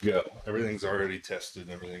Go. Everything's already tested.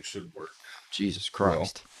 Everything should work. Jesus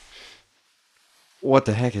Christ. What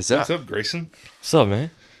the heck is What's that? up, Grayson? What's up,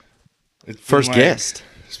 man? First guest.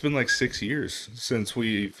 It's been like 6 years since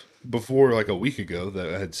before like a week ago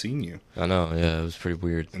that I had seen you. I know, yeah, it was pretty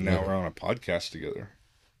weird. And now we're on a podcast together.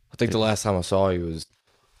 I think the last time I saw you was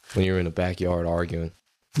when you were in the backyard arguing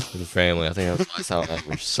with your family. I think that was the last time I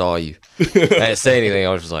ever saw you. I didn't say anything. I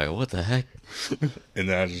was just like, what the heck? And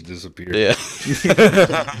then I just disappeared. Yeah.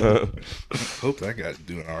 Hope that guy's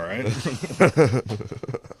doing all right.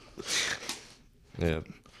 Yeah.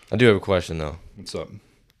 I do have a question, though. What's up?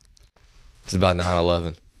 It's about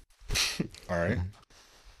 9/11. All right.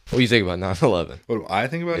 What do you think about 9/11? What do I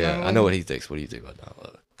think about Yeah, 9/11? I know what he thinks. What do you think about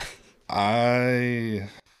 9/11?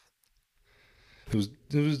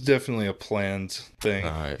 It was definitely a planned thing.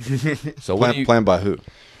 All right. So what do you... Planned by who?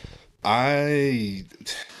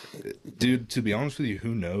 Dude, to be honest with you,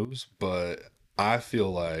 who knows? But I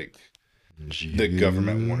feel like the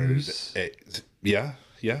government wanted it. Yeah.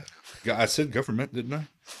 I said government, didn't I?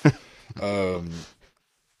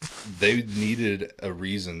 They needed a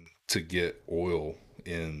reason to get oil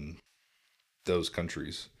in those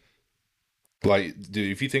countries. Like,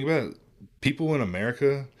 dude, if you think about it, people in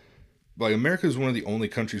America, like America is one of the only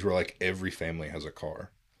countries where like every family has a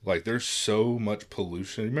car. Like, there's so much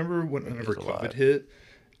pollution. Remember whenever COVID hit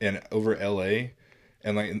and over LA,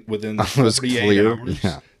 and like within 48 hours,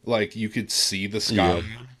 like you could see the sky.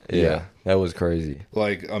 Yeah, that was crazy.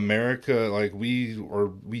 Like America, like we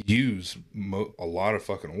use a lot of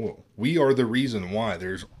fucking oil. We are the reason why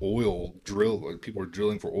there's oil like people are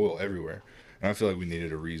drilling for oil everywhere. And I feel like we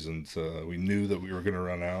needed a reason we knew that we were going to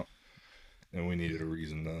run out, and we needed a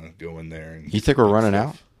reason to go in there. And you think we're running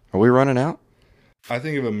out? Are we running out? I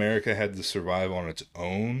think if America had to survive on its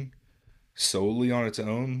own, solely on its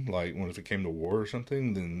own, like if it came to war or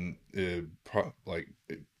something, then it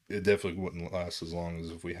definitely wouldn't last as long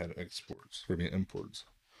as if we had imports.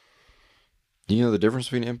 Do you know the difference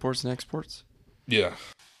between imports and exports? Yeah.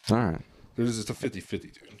 All right. There's just a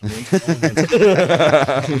 50-50, dude.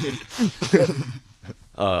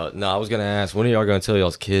 No, I was going to ask, when are y'all going to tell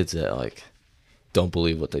y'all's kids that, like, don't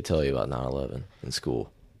believe what they tell you about 9/11 in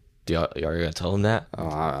school? Y'all going to tell them that? Oh,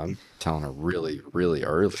 I'm telling her really, really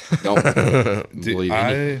early. Don't believe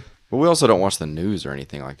anything. But we also don't watch the news or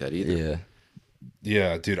anything like that either. Yeah.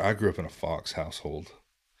 Yeah, dude, I grew up in a Fox household.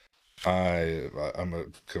 Come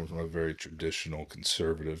from a very traditional,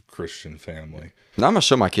 conservative Christian family. Now I'm gonna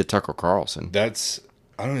show my kid Tucker Carlson.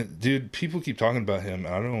 Dude, people keep talking about him.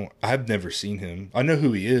 I've never seen him. I know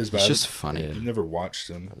who he is, but It's just funny. I've never watched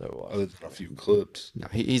him other than a few clips. No,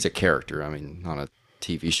 he's a character. I mean, on a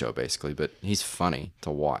TV show basically, but he's funny to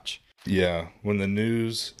watch. Yeah, when the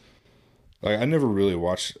news, like I never really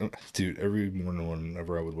watched. Dude, every morning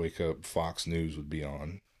whenever I would wake up, Fox News would be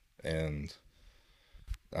on, and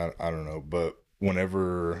I don't know, but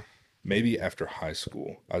whenever, maybe after high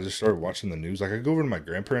school, I just started watching the news. Like, I'd go over to my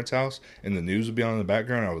grandparents' house, and the news would be on in the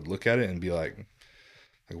background. I would look at it and be like,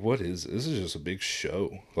 what is this? This is just a big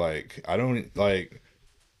show. Like, I don't, like...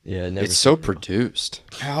 Yeah, it's so produced.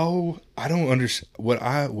 I don't understand.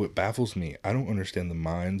 What baffles me, I don't understand the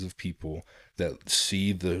minds of people that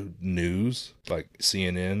see the news, like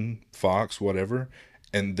CNN, Fox, whatever,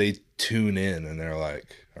 and they tune in, and they're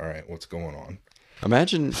like, all right, what's going on?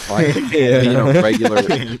 Imagine like being a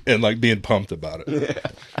regular and like being pumped about it.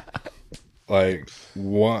 Yeah. Like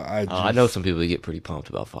what? I know some people that get pretty pumped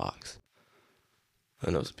about Fox.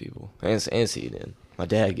 I know some people and CNN. My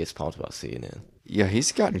dad gets pumped about CNN. Yeah,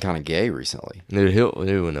 he's gotten kind of gay recently. Dude,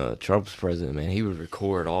 when Trump was president, man, he would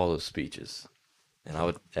record all those speeches, and I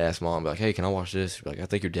would ask mom, like, "Hey, can I watch this?" She'd be like, "I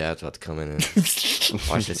think your dad's about to come in and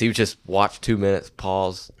watch this." He would just watch 2 minutes,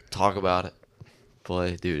 pause, talk about it,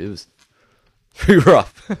 play. Dude, it was pretty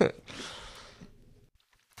rough.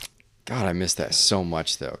 God, I miss that so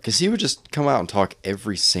much, though. Because he would just come out and talk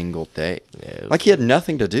every single day. Yeah, like he had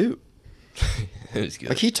nothing to do. It was good.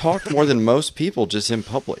 Like he talked more than most people just in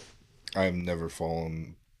public. I've never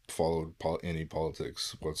followed any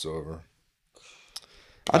politics whatsoever.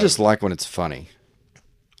 I just like when it's funny.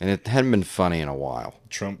 And it hadn't been funny in a while.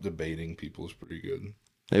 Trump debating people is pretty good.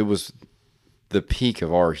 It was the peak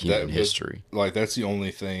of our human history. Like, that's the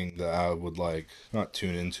only thing that I would, like, not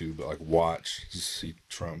tune into, but, like, watch to see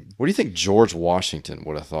Trump. What do you think George Washington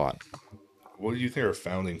would have thought? What do you think our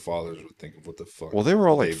founding fathers would think of what the fuck? Well, they were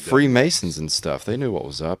all, like, Freemasons and stuff. They knew what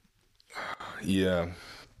was up. Yeah.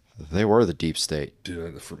 They were the deep state.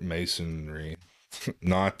 Dude, the masonry,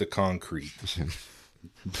 not the concrete.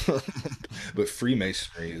 But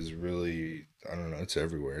Freemasonry is really, I don't know, it's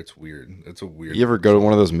everywhere. It's weird. It's a weird. You ever go to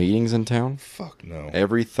one of those meetings in town? Fuck no.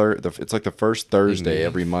 Every it's like the first Thursday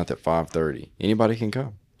every month at 5:30. Anybody can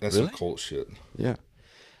come. That's some cult shit. Yeah.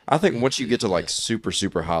 I think once you get to like super,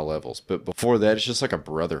 super high levels, but before that, it's just like a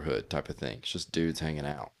brotherhood type of thing. It's just dudes hanging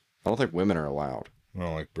out. I don't think women are allowed. I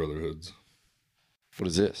don't like brotherhoods. What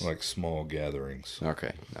is this? Like small gatherings.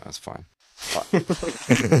 Okay, no, that's fine.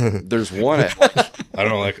 There's one at I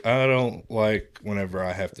don't like whenever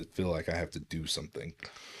I have to feel like I have to do something.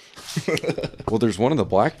 well, there's one in the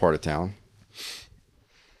black part of town.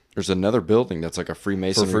 There's another building that's like a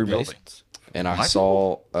Freemasonry building. And I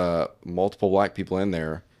saw multiple black people in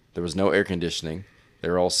there. There was no air conditioning. They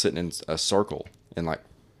were all sitting in a circle in like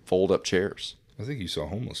fold up chairs. I think you saw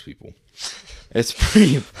homeless people. It's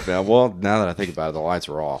pretty well, now that I think about it, the lights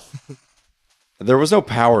were off. There was no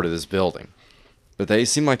power to this building, but they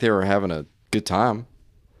seemed like they were having a good time.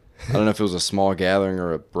 I don't know if it was a small gathering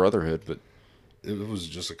or a brotherhood, but it was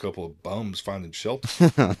just a couple of bums finding shelter.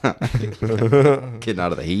 Getting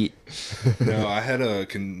out of the heat. No, I had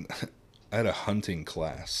a hunting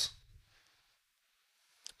class.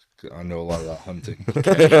 I know a lot about hunting.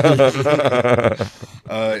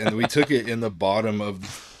 And we took it in the bottom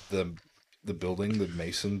of the building, the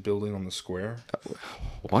Mason building on the square.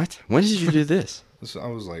 What? When did you do this? I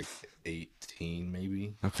was like 18,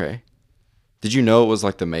 maybe. Okay. Did you know it was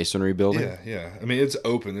like the masonry building? Yeah. I mean, it's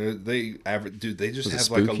open. They just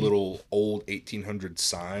have like a little old 1800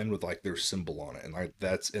 sign with like their symbol on it, and like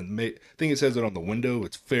I think it says it on the window.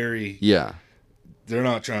 It's very They're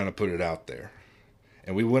not trying to put it out there.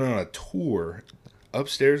 And we went on a tour.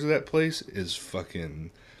 Upstairs of that place is fucking.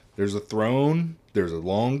 There's a throne. There's a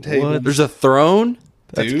long table. What? There's a throne?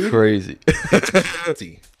 That's crazy. It's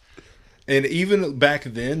empty. And even back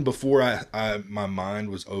then, before my mind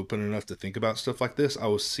was open enough to think about stuff like this, I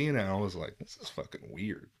was seeing it and I was like, this is fucking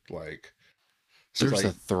weird. Like, there's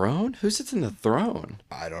a throne? Who sits in the throne?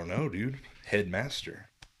 I don't know, dude. Headmaster.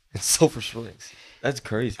 In Sulphur Springs. That's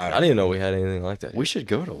crazy. I didn't even know we had anything like that. We should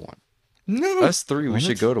go to one. No. Us three, we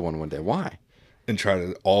should go to one day. Why? And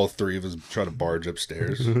all three of us try to barge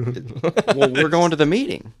upstairs. Well, we're going to the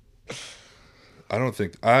meeting. I don't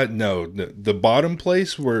think no the bottom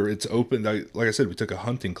place where it's open. Like I said, we took a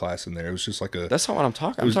hunting class in there. It was just like a. That's not what I'm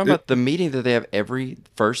talking. I'm talking about the meeting that they have every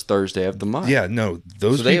first Thursday of the month. Yeah, no,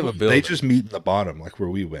 those people, they just meet in the bottom, like where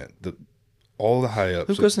we went. All the high ups.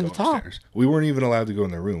 Who goes in the top? We weren't even allowed to go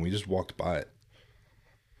in their room. We just walked by it.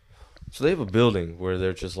 So they have a building where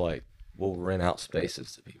they're just like, we'll rent out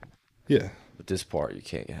spaces to people. Yeah, but this part you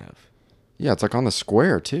can't have. Yeah, it's like on the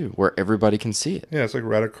square, too, where everybody can see it. Yeah, it's like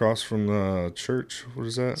right across from the church. What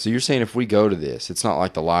is that? So you're saying if we go to this, it's not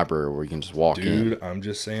like the library where you can just walk in? Dude, I'm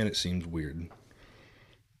just saying it seems weird.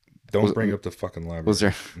 Don't bring up the fucking library. Was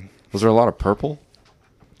there a lot of purple?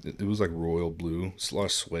 It was like royal blue. It's a lot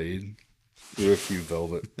of suede. There were a few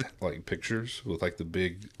velvet like pictures with like the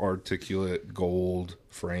big articulate gold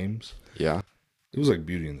frames. Yeah. It was like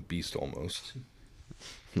Beauty and the Beast almost.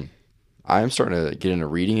 I am starting to get into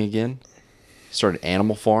reading again. Started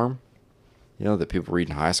Animal Farm, that people read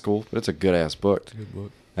in high school, but it's a good ass book. It's a good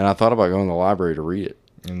book. And I thought about going to the library to read it.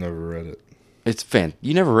 I never read it. It's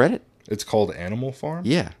You never read it? It's called Animal Farm?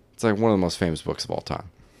 Yeah. It's like one of the most famous books of all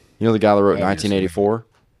time. You know the guy that wrote 1984?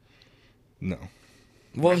 No.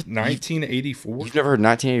 What? 1984? You've never heard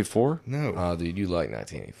 1984? No. Oh, dude, you like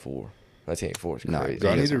 1984. 1984 is crazy. Do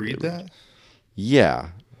I need to read that?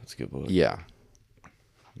 Yeah. That's a good book. Yeah.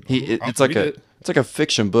 It's like a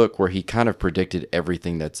fiction book where he kind of predicted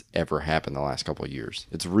everything that's ever happened the last couple of years.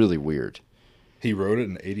 It's really weird. He wrote it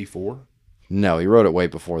in 84? No, he wrote it way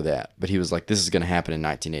before that. But he was like, this is going to happen in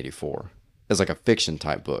 1984. It's like a fiction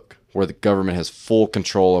type book where the government has full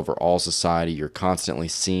control over all society. You're constantly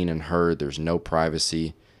seen and heard. There's no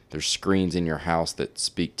privacy. There's screens in your house that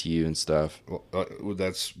speak to you and stuff. Well,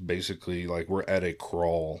 that's basically like we're at a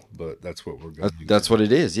crawl, but that's what we're going to. That's what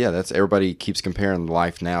it is. Yeah, that's everybody keeps comparing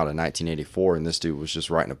life now to 1984, and this dude was just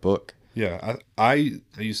writing a book. Yeah, I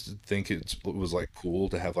used to think it was like cool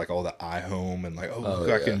to have like all the iHome and like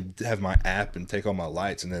I can have my app and take all my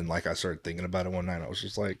lights, and then like I started thinking about it one night. I was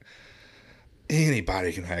just like,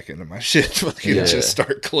 anybody can hack into my shit. Just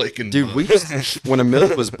start clicking. Dude, when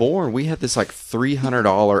Amelia was born, we had this like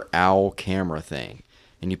 $300 owl camera thing.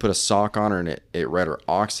 And you put a sock on her and it read her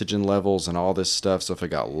oxygen levels and all this stuff. So if it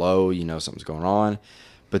got low, something's going on.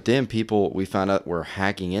 But then we found out were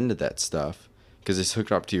hacking into that stuff because it's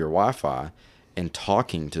hooked up to your Wi-Fi and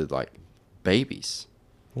talking to like babies.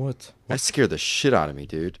 What? That scared the shit out of me,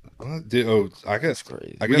 dude. I guess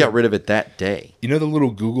crazy. We got rid of it that day. You know the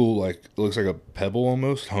little Google, like, it looks like a Pebble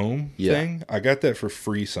almost home Yeah. thing? I got that for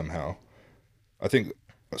free somehow. I think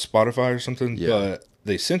Spotify or something, Yeah. but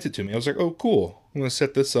they sent it to me. I was like, oh, cool. I'm going to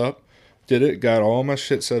set this up. Did it, got all my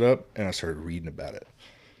shit set up, and I started reading about it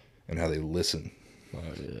and how they listen. Oh,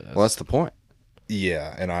 yeah, Well, that's the point.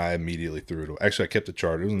 Yeah, and I immediately threw it away. Actually, I kept the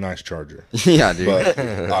charger. It was a nice charger. Yeah, dude. But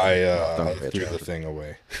I threw the thing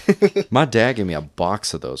away. My dad gave me a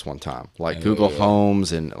box of those one time, like Google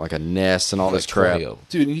Homes and like a Nest and all this crap.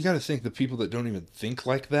 Dude, and you got to think the people that don't even think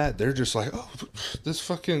like that, they're just like, oh, this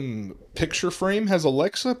fucking picture frame has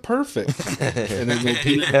Alexa? Perfect. And then they'll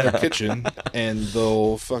be in their kitchen and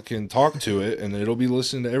they'll fucking talk to it and it'll be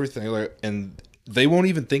listening to everything. Like, and they won't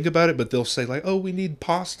even think about it, but they'll say like, "Oh, we need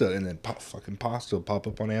pasta," and then fucking pasta will pop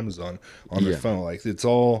up on Amazon on their phone. Like it's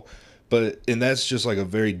all, and that's just like a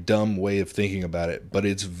very dumb way of thinking about it. But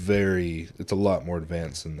it's a lot more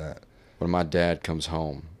advanced than that. When my dad comes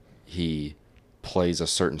home, he plays a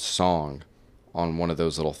certain song on one of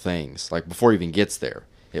those little things. Like before he even gets there,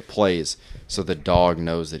 it plays so the dog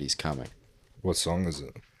knows that he's coming. What song is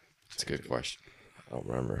it? That's a good question. I don't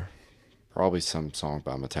remember. Probably some song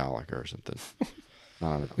by Metallica or something. I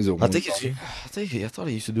don't know. Is it I thought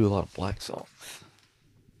he used to do a lot of black songs.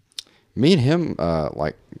 Me and him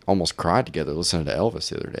like almost cried together listening to Elvis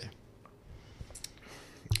the other day.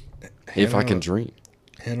 If I Can Dream.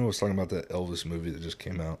 Hannah was talking about that Elvis movie that just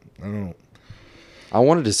came out. I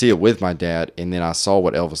wanted to see it with my dad, and then I saw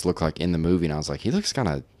what Elvis looked like in the movie, and I was like, he looks kind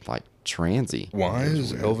of like transy. Why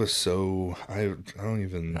is Elvis so? I don't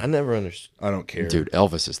even. I never understood. I don't care, Dude,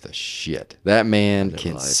 Elvis is the shit. That man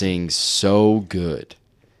can sing so good.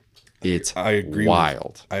 It's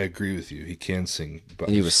wild. I agree with you. He can sing, but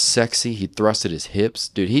and he was sexy. He thrusted his hips,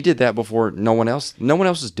 dude. He did that before no one else. No one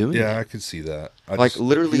else was doing. Yeah, that. I could see that.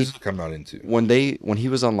 Literally, I'm not into when he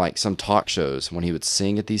was on like some talk shows when he would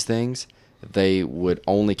sing at these things, they would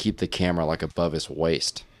only keep the camera like above his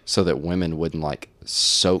waist so that women wouldn't like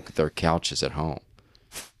soak their couches at home.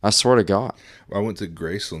 I swear to God. I went to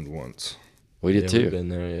Graceland once. We did too. We've been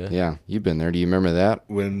there, yeah. Yeah, you've been there. Do you remember that?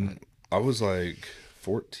 When I was like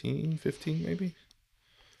 14, 15 maybe.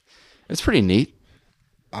 It's pretty neat.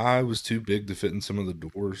 I was too big to fit in some of the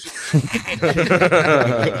doors.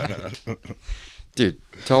 Dude,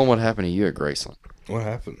 tell them what happened to you at Graceland. What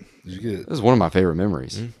happened? Did you get? This is one of my favorite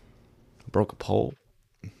memories. Broke a pole.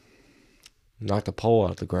 Knocked a pole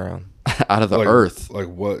out of the ground. Out of the earth. Like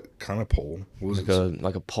what kind of pole? What was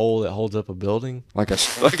like a pole that holds up a building. A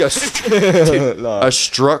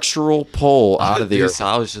structural pole out of the earth. So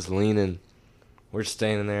I was just leaning. We're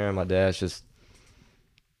standing there, and my dad's just.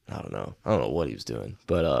 I don't know what he was doing,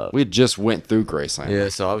 but we just went through Graceland. Yeah,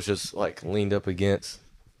 so I was just like leaned up against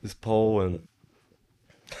this pole and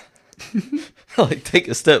like take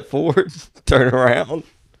a step forward, turn around,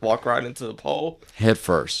 walk right into the pole. Head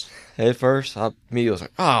first. I immediately was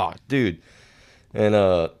like, oh, dude. And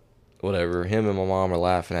whatever. Him and my mom are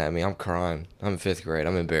laughing at me. I'm crying. I'm in 5th grade.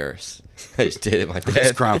 I'm embarrassed. I just did it. My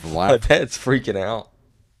dad's crying from My laughing. dad's freaking out.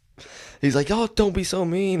 He's like, oh, don't be so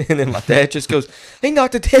mean. And then my dad just goes, he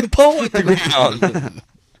knocked a damn pole at the ground.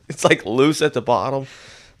 It's like loose at the bottom.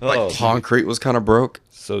 Like concrete was kind of broke.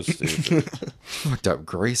 So stupid. Fucked up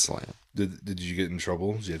Graceland. Did you get in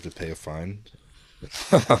trouble? Did you have to pay a fine?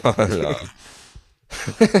 No. I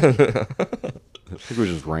think we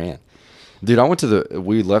just ran. Dude,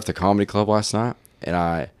 we left the comedy club last night, and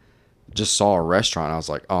I just saw a restaurant. And I was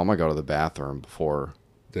like, oh, I'm going to go to the bathroom before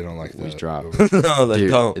they don't like we that. drive. No, they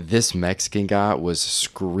don't. This Mexican guy was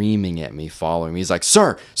screaming at me, following me. He's like,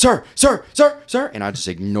 sir, sir, sir, sir, sir. And I just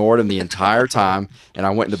ignored him the entire time, and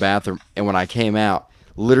I went in the bathroom. And when I came out,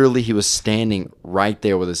 literally he was standing right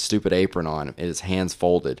there with his stupid apron on and his hands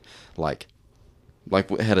folded, like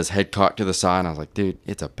had his head cocked to the side. And I was like, dude,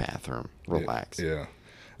 it's a bathroom. Relax. Yeah.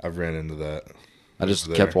 I've ran into that. I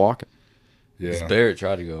just kept walking. Yeah. Barrett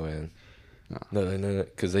tried to go in. No,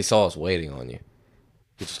 because they saw us waiting on you.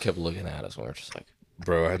 He just kept looking at us. We were just like,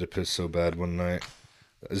 bro, I had to piss so bad one night.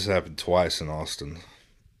 This happened twice in Austin.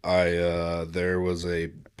 There was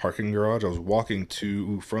a parking garage. I was walking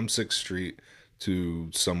from 6th Street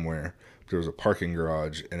to somewhere. There was a parking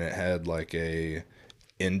garage, and it had like a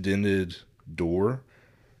indented door,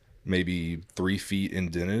 maybe 3 feet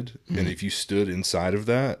indented. Mm-hmm. And if you stood inside of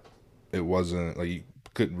that, it wasn't like you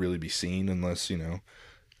couldn't really be seen unless, you know.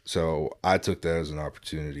 So I took that as an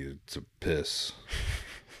opportunity to piss.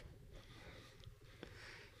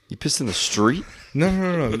 You pissed in the street?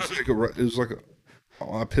 No. It was like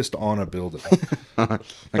I pissed on a building.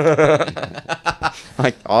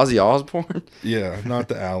 Like Ozzy Osbourne? Yeah, not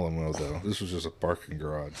the Alamo though. This was just a parking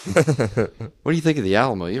garage. What do you think of the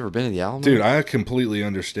Alamo? You ever been to the Alamo? Dude, I completely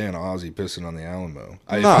understand Ozzy pissing on the Alamo.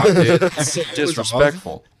 No, dude, it's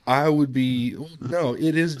disrespectful. I would be no,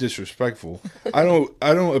 it is disrespectful. I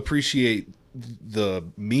don't appreciate the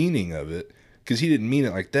meaning of it because he didn't mean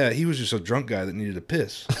it like that. He was just a drunk guy that needed to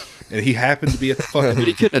piss, and he happened to be at the fucking. But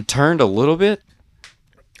he couldn't have turned a little bit.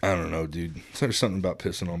 I don't know, dude. There's something about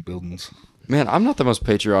pissing on buildings. Man, I'm not the most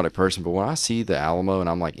patriotic person, but when I see the Alamo and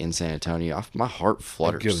I'm like in San Antonio, my heart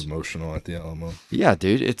flutters. I get emotional at the Alamo. Yeah,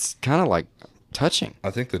 dude, it's kind of like touching. I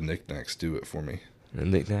think the knickknacks do it for me. The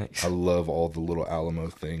knickknacks. I love all the little Alamo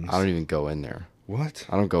things. I don't even go in there. What?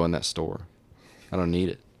 I don't go in that store. I don't need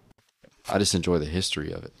it. I just enjoy the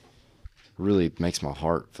history of it. It really makes my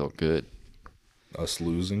heart feel good. Us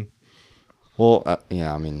losing? Well,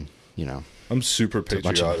 yeah, I mean, you know. I'm super It's a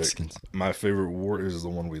bunch of patriotic. Mexicans. My favorite war is the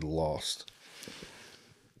one we lost.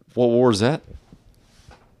 What war is that?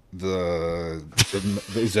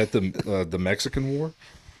 Is that the Mexican War?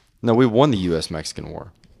 No, we won the U.S.-Mexican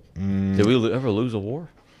War. Did we ever lose a war?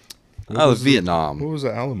 Oh, Vietnam. What was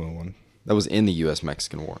the Alamo one? That was in the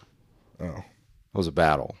U.S.-Mexican War. Oh. It was a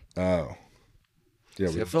battle. Oh. Yeah.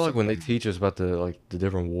 See, I feel like when they teach us about the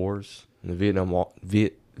different wars, and the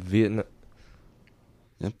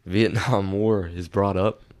Vietnam War is brought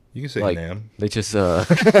up. You can say like, Nam. They just We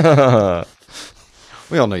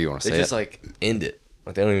all know you want to they say just it. like end it.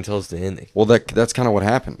 Like they don't even tell us the ending. Well, that's kind of what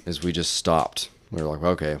happened. Is we just stopped. We were like,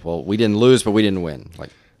 okay, well, we didn't lose, but we didn't win. Like,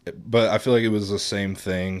 But I feel like it was the same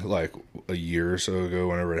thing like a year or so ago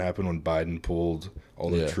whenever it happened when Biden pulled all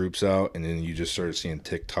the troops out and then you just started seeing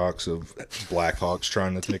TikToks of Blackhawks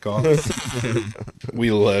trying to take off.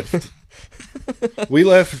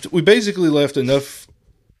 We basically left enough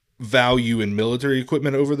value in military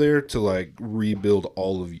equipment over there to like rebuild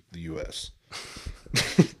all of the US.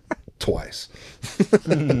 Twice.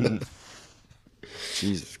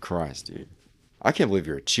 Jesus Christ, dude. I can't believe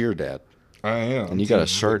you're a cheer dad. I am. And you got a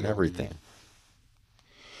shirt and everything.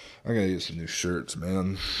 I gotta get some new shirts,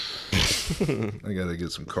 man. I gotta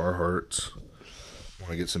get some Carhartts. I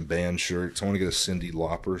want to get some band shirts. I want to get a Cyndi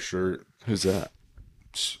Lauper shirt. Who's that?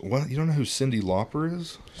 What? You don't know who Cyndi Lauper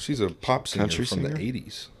is? She's a pop singer Country from singer? the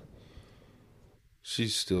 80s.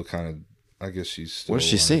 She's still kind of, I guess she's still What does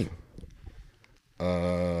she alive. sing?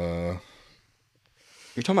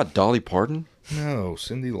 You're talking about Dolly Parton? No,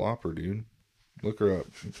 Cyndi Lauper, dude. Look her up.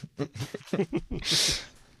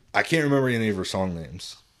 I can't remember any of her song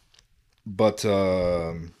names. But,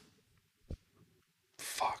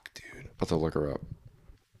 fuck, dude. I'll have to look her up.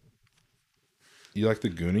 You like the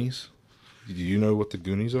Goonies? Do you know what the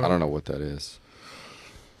Goonies are? I don't know what that is.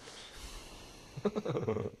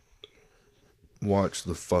 Watch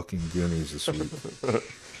the fucking Goonies this week.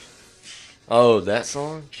 Oh, that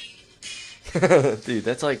song? Dude,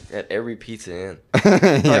 that's like at every Pizza Inn.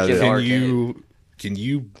 Yeah, Like Can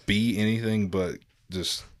you be anything but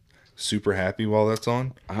just super happy while that's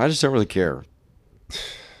on? I just don't really care.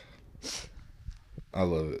 I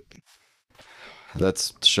love it.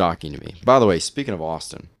 That's shocking to me. By the way, speaking of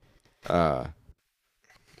Austin,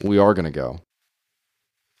 we are going to go.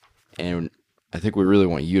 And I think we really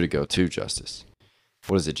want you to go too, Justice.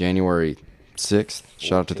 What is it, January 6th?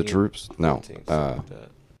 Shout out to the troops? No.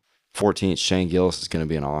 14th, Shane Gillis is going to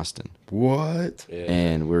be in Austin. What? Yeah.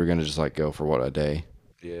 And we're going to just like go for what, a day?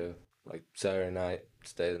 Yeah. Like Saturday night,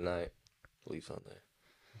 stay the night, leave Sunday.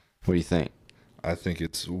 What do you think? I think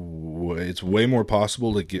it's way more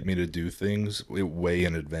possible to get me to do things way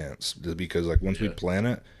in advance. Just because like once we plan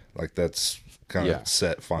it, like that's kind of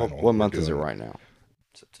set final. What month is it right now?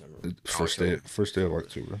 September. First day of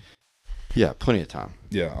October. Yeah, plenty of time.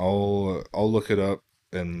 Yeah, I'll look it up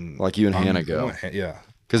and Like you and Hannah go. Yeah.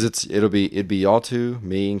 Because it'd be y'all two,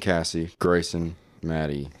 me and Cassie, Grayson,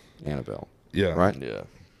 Maddie, Annabelle. Yeah. Right? Yeah.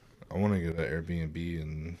 I want to get an Airbnb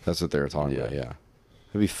and That's what they were talking about, yeah.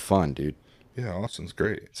 It'd be fun, dude. yeah, Austin's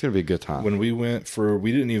great. It's going to be a good time. When we went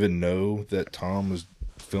we didn't even know that Tom was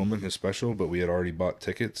filming his special, but we had already bought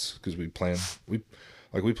tickets because we planned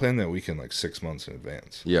that weekend like 6 months in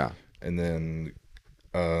advance. Yeah. And then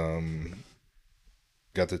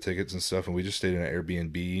got the tickets and stuff, and we just stayed in an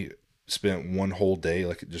Airbnb, spent one whole day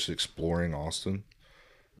like just exploring Austin.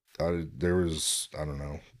 I don't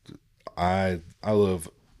know. I love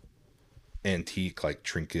antique like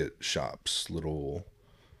trinket shops, little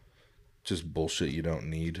just bullshit you don't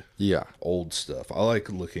need. Yeah. Old stuff. I like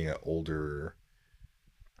looking at older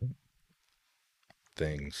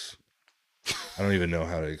things. I don't even know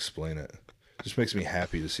how to explain it. It just makes me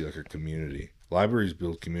happy to see like a community. Libraries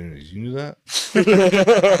build communities. You knew that?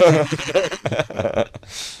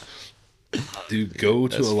 Dude, go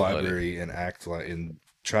to That's a funny. library and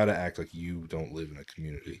try to act like you don't live in a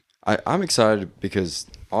community. I'm excited because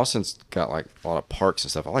Austin's got like a lot of parks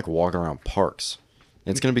and stuff. I like walking around parks.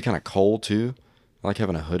 And it's gonna be kind of cold too. I like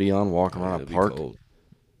having a hoodie on, walking around a park.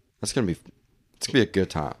 It's gonna be a good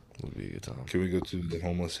time. Would be a good time. Can we go to the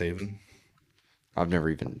homeless haven? I've never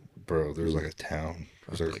even Bro, there's like a town.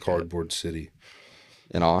 There's like a cardboard city.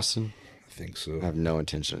 in Austin. I think so. I have no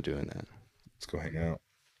intention of doing that. Let's go hang out.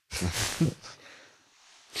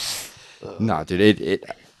 Nah, dude.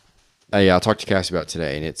 Yeah, I talked to Cassie about it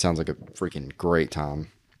today, and it sounds like a freaking great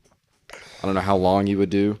time. I don't know how long you would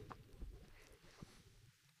do.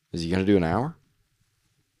 Is he gonna do an hour?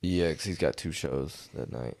 Yeah, because he's got 2 shows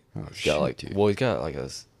that night. Oh, He's got like, dude. well, he's got like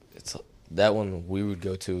it's that one we would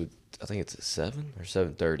go to. I think it's at 7 or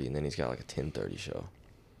 7:30, and then he's got like a 10:30 show.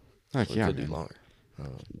 Heck So yeah, it could man. do longer.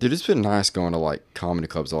 Dude, it's been nice going to like comedy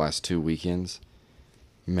clubs the last 2 weekends.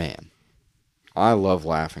 Man, I love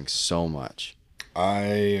laughing so much.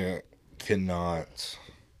 I cannot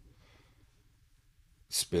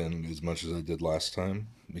spend as much as I did last time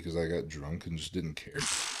because I got drunk and just didn't care.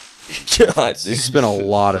 God, You spent a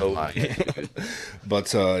lot of money.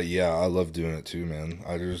 But yeah, I love doing it too, man.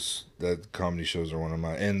 That comedy shows are one of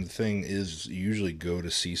my, and the thing is, you usually go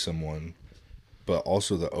to see someone, but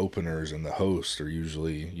also the openers and the host are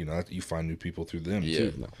usually, you find new people through them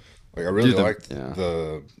too. Like I really liked I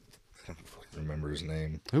don't remember his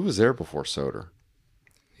name. Who was there before Soder?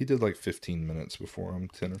 He did like 15 minutes before him,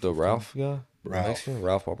 10 or 15. the Ralph guy, Ralph.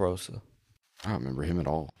 Ralph Barbarossa. I don't remember him at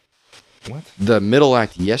all. What? The middle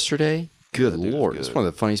act yesterday. Good That dude's lord, good. it's one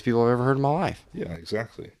of the funniest people I've ever heard in my life. Yeah,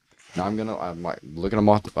 exactly. Now I'm like looking him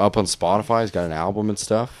up on Spotify. He's got an album and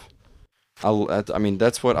stuff. I mean,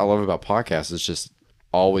 that's what I love about podcasts. Is just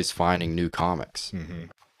always finding new comics and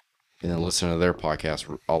then listening to their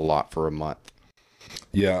podcast a lot for a month.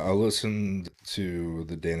 Yeah, I listened to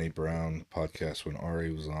the Danny Brown podcast when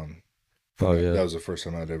Ari was on. Oh yeah, That was the first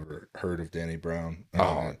time I'd ever heard of Danny Brown.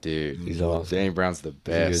 Oh, dude, he's awesome. Danny Brown's the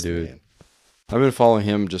best, dude. man. I've been following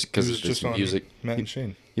him just He because was of his just on music. Matt and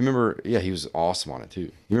Shane. You remember? Yeah, he was awesome on it too.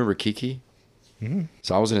 You remember Kiki? Mm-hmm.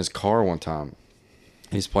 So I was in his car one time.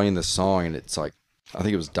 He's playing this song, and it's like, I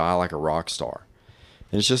think it was "Die Like a Rock Star,"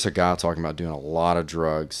 and it's just a guy talking about doing a lot of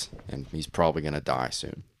drugs, and he's probably gonna die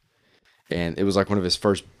soon. And it was like one of his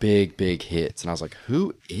first big hits, and I was like,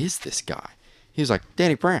 "Who is this guy?" He was like,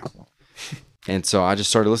 "Danny Brown." And so I just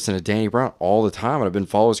started listening to Danny Brown all the time, and I've been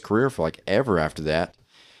following his career for like ever after that.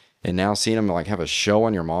 And now seeing him like have a show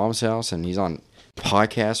on your mom's house, and he's on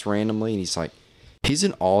podcasts randomly, and he's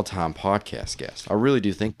an all-time podcast guest. I really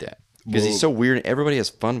do think that because he's so weird, and everybody has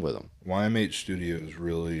fun with him. YMH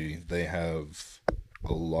Studios they have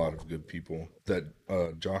a lot of good people. That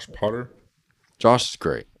Josh Potter. Josh is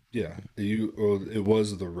great. Yeah, it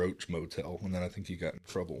was the Roach Motel, and then I think he got in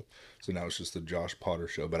trouble. So now it's just the Josh Potter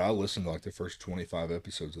show. But I listened to like the first 25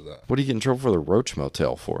 episodes of that. What do you get in trouble for the Roach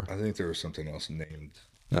Motel for? I think there was something else named.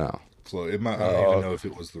 No. So I don't even know if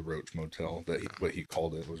it was the Roach Motel what he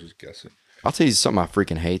called it. I was just guessing. I'll tell you something I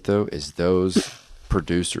freaking hate though is those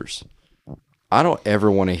producers. I don't ever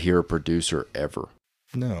want to hear a producer ever.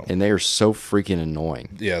 No. And they are so freaking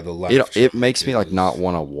annoying. Yeah, the last It makes me like not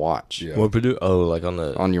want to watch. Yeah. What Purdue? Oh, like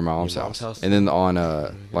on Your mom's house. And then on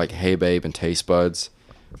like Hey Babe and Taste Buds,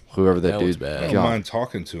 whoever that That one's dude. bad. I don't God. mind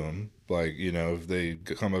talking to him. Like, if they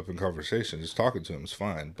come up in conversation, just talking to him is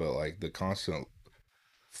fine. But like the constant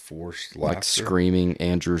forced laughter. Like screaming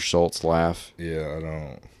Andrew Schultz laugh. Yeah, I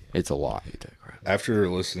don't. It's a lot. After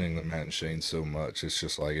listening to Matt and Shane so much, it's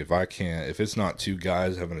just like if it's not two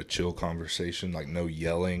guys having a chill conversation, like no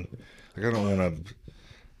yelling, like I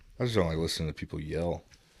just don't like listening to people yell.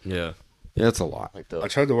 Yeah. Yeah, it's a lot. I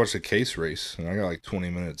tried to watch the case race and I got like 20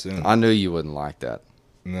 minutes in. I knew you wouldn't like that.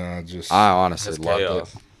 No, I honestly That's loved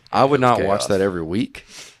chaos. it. I would not watch chaos. that every week,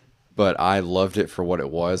 but I loved it for what it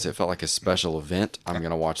was. It felt like a special event. I'm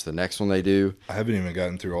going to watch the next one they do. I haven't even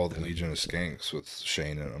gotten through all the Legion of Skanks with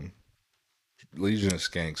Shane in them. Legion of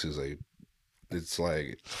Skanks it's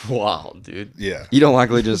like, Wow, dude. yeah. You don't like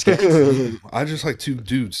Legion of Skanks? I just like two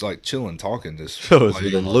dudes like chilling, talking. Just Then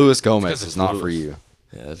Luis Gomez it's is not for Luis. you.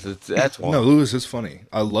 Yeah, that's one. no, Lewis is funny.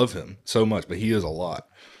 I love him so much, but he is a lot.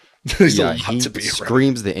 He's a lot He to be around.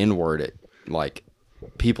 screams the N-word at like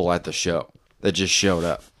people at the show that just showed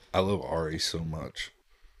up. I love Ari so much,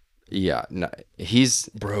 Yeah, no,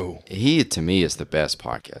 bro. he to me is the best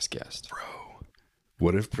podcast guest.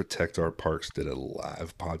 What if Protect Our Parks did a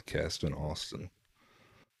live podcast in Austin?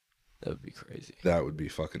 That would be crazy. That would be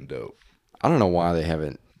fucking dope. I don't know why they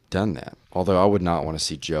haven't done that. Although I would not want to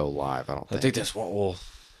see Joe live. I don't think. I think that's what. Well,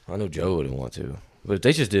 I know Joe wouldn't want to, but if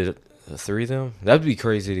they just did the 3 of them, that'd be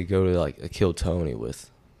crazy to go to like a Kill Tony with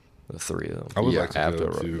the 3 of them. I would Yeah, like to after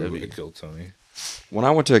go to that'd be- a Kill Tony. When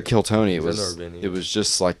I went to Kill Tony, I've never been either. it was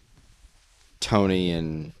just like Tony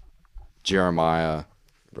and Jeremiah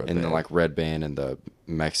Red and Band. then like Red Band and the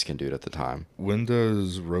Mexican dude at the time. When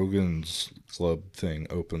does Rogan's club thing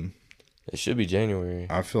open? It should be January.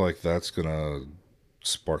 I feel like that's gonna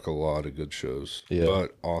spark a lot of good shows. Yeah.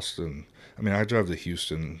 But Austin, I mean, I drive to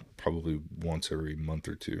Houston probably once every month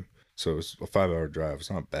or two, so it's a 5-hour drive.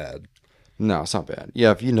 It's not bad, No, it's not bad.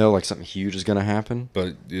 Yeah, if you know like something huge is gonna happen.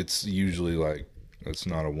 but it's usually like it's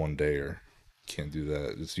not a one day or can't do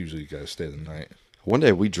that. It's usually you gotta stay the night. One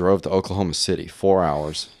day we drove to Oklahoma City, 4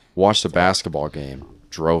 hours, watched a basketball game,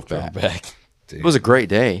 drove back. It was a great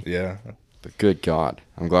day, Yeah, but good God,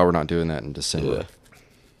 I'm glad we're not doing that in December. Yeah.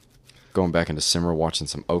 Going back in December, watching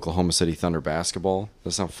some Oklahoma City Thunder basketball.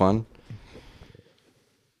 That's not fun.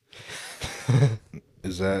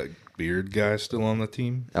 is that beard guy still on the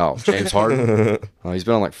team? Oh, James Harden. Oh, he's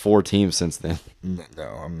been on like 4 teams since then. No,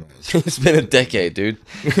 I'm. It's been a decade, dude.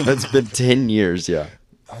 That's been 10 years, yeah.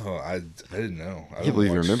 Oh, I didn't know. I can't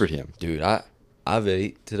believe you remembered him. Dude, I've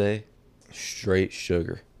ate today straight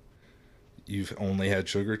sugar. You've only had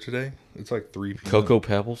sugar today? It's like 3 p.m. Cocoa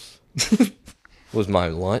Pebbles was my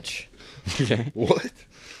lunch. What?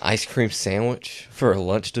 Ice cream sandwich for a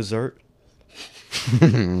lunch dessert.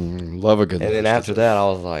 Love a good And then lunch after that, I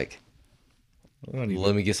was like, I don't even-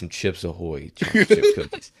 let me get some Chips Ahoy chocolate chip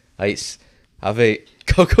cookies. I've ate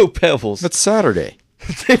Cocoa Pebbles. That's Saturday.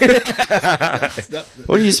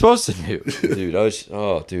 What are you supposed to do?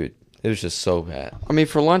 Dude, dude, it was just so bad. I mean,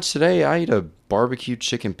 for lunch today, I ate a barbecue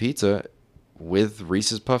chicken pizza with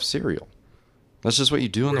Reese's Puff cereal. That's just what you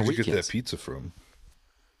do on the Where'd you get that weekends. pizza from?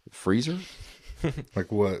 Freezer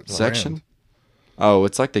Like what section? brand? Oh,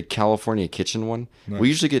 it's like the California kitchen one. Nice. We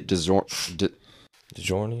usually get DiGiorno?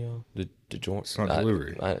 It's not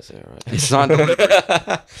delivery. I didn't say it right. It's not delivery.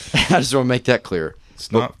 I just want to make that clear.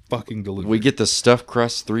 It's not fucking delivery. We get the stuffed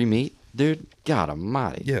crust 3 meat, dude. God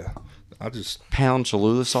almighty. Yeah. Pound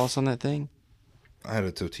Cholula sauce on that thing. I had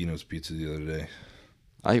a Totino's pizza the other day.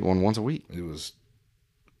 I eat one once a week. It was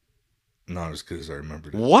not as good as I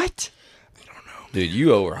remembered it. What? Dude, you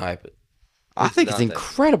overhype it. I think not it's that-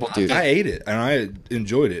 incredible, dude. I ate it and I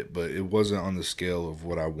enjoyed it, but it wasn't on the scale of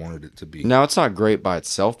what I wanted it to be. Now, it's not great by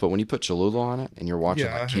itself, but when you put Cholula on it and you're watching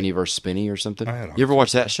Yeah, I like had- Kenny vs. Spinny or something. I had You ever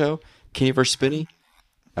watch that show? Kenny vs. Spinny?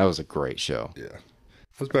 That was a great show. Yeah.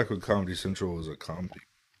 That was back when Comedy Central was a comedy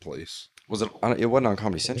place. Was it? It wasn't on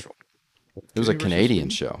Comedy Central. It was a Kenny vs. Canadian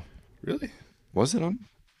show. Really? Was it on?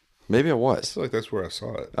 Maybe it I was. feel like that's where I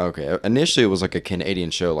saw it. Okay. Initially, it was like a Canadian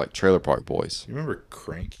show, like Trailer Park Boys. You remember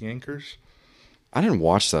Crank Yankers? I didn't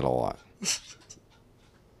watch that a lot.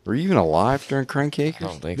 Were you even alive during Crank Yankers? I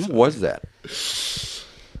don't think Who so. was that?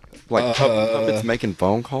 Like puppets making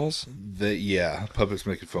phone calls? Yeah, puppets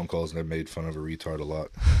making phone calls and they made fun of a retard a lot.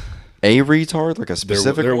 A retard? Like a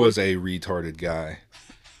specific There one? was a retarded guy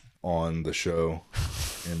on the show,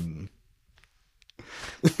 and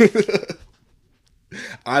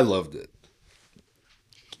I loved it.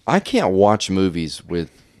 I can't watch movies with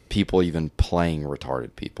people even playing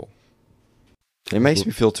retarded people. It makes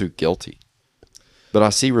me feel too guilty. But I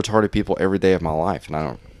see retarded people every day of my life, and I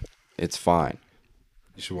don't. It's fine.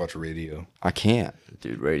 You should watch Radio. I can't.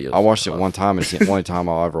 Dude, radio. I watched it one time, and it's the only time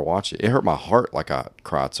I'll ever watch it. It hurt my heart like I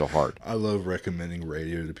cried so hard. I love recommending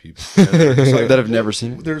Radio to people. That have never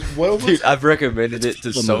seen it. There's well, Dude, I've recommended it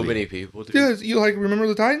to so movie. many people. Dude. yeah, you like Remember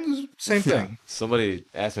the Titans? Same thing. Somebody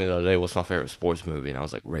asked me the other day, "What's my favorite sports movie?" And I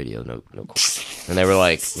was like, "Radio, no question." And they were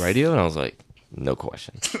like, "Radio," and I was like, "No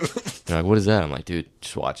question." They're like, "What is that?" I'm like, "Dude,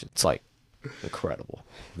 just watch it. It's like incredible."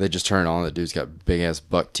 They just turn it on. The dude's got big ass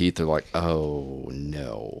buck teeth. They're like, oh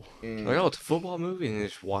no. Like, oh, it's a football movie, and they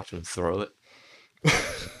just watch him throw it.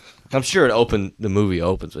 I'm sure the movie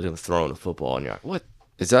opens with him throwing a football, and you're like, "What?"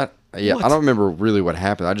 Is that? Yeah, What? I don't remember really what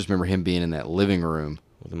happened. I just remember him being in that living room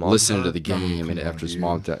With the mom? listening to the game, and come after on, his dude.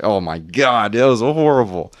 mom died. Oh my god, that was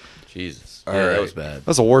horrible. Jesus, All yeah, right. that was bad.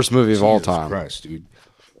 That's the worst movie of all Jesus time. Christ, dude.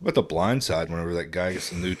 What about The Blind Side? Whenever that guy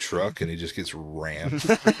gets a new truck and he just gets rammed,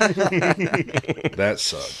 that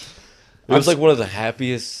sucked. It was like one of the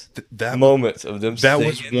happiest That moments of them. That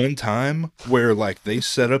was singing. one time where like they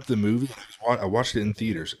set up the movie. I watched it in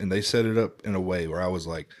theaters, and they set it up in a way where I was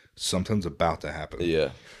like, something's about to happen. Yeah.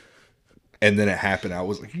 And then it happened. I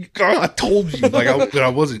was like, God, I told you. Like, I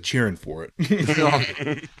wasn't cheering for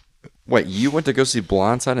it. Wait, you went to go see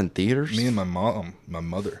Blindside in theaters? Me and my mom, my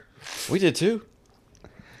mother. We did too.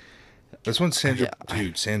 That's when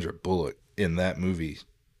Sandra Bullock in that movie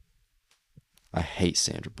I hate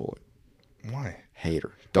Sandra Bullock. Why? Hate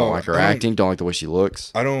her. Don't like her acting. Don't like the way she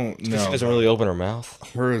looks. I don't know. She doesn't really open her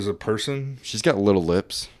mouth. Her as a person, She's got little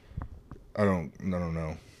lips. I don't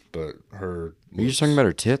know. But her. Are you just talking about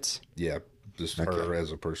her tits? Yeah, just her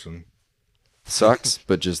as a person. Sucks,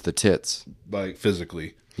 but just the tits. Like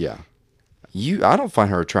physically. Yeah. I don't find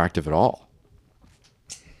her attractive at all.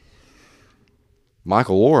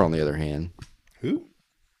 Michael Oher, on the other hand. Who?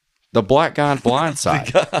 The black guy in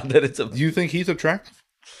Blindside. God, that it's a. Do you think he's attractive?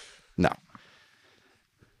 No.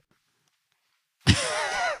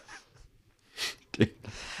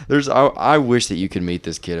 Dude, I wish that you could meet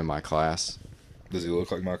this kid in my class. Does he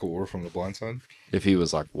look like Michael Oher from The Blind Side? If he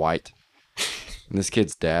was like white. And this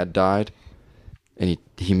kid's dad died. And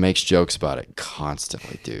he makes jokes about it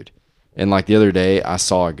constantly, dude. And like the other day, I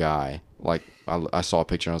saw a guy, like I saw a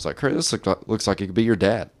picture and I was like, "Hey, this looks like it could be your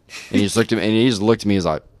dad." And he just looked at me, and he just looked at me. He's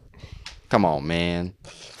like, "Come on, man."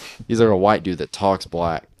 He's like a white dude that talks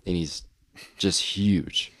black, and he's just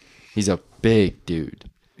huge. He's a big dude.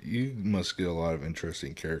 You must get a lot of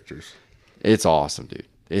interesting characters. It's awesome, dude.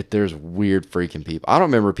 There's weird freaking people. I don't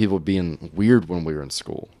remember people being weird when we were in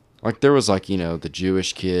school. Like there was like, the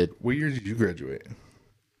Jewish kid. What year did you graduate?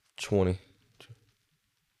 20.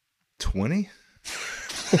 20?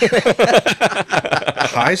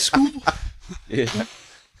 High school? Yeah.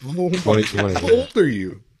 Oh, 2020. how old are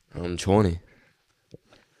you? I'm 20.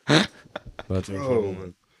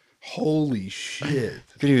 Bro, holy shit.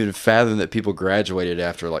 Couldn't even fathom that people graduated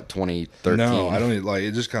after like 2013. No, I don't even,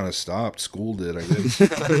 it just kind of stopped. School did, I guess.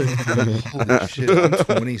 Holy shit, I'm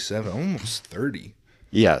 27, almost 30.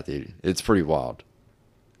 Yeah, dude. It's pretty wild.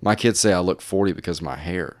 My kids say I look 40 because of my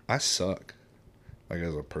hair. I suck,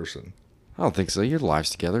 as a person. I don't think so. Your life's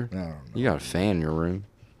together. I don't know. You got a fan in your room.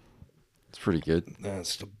 It's pretty good.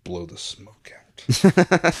 That's to blow the smoke out.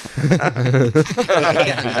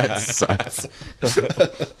 That sucks.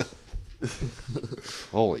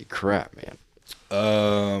 Holy crap, man. I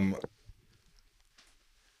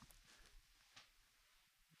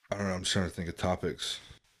don't know. I'm just trying to think of topics.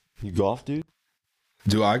 You golf, dude?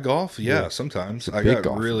 Do I golf? Yeah, sometimes. I big got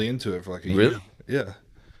golfer. really into it for like a Really? year.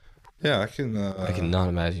 Yeah, I can. I cannot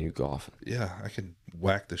imagine you golfing. Yeah, I can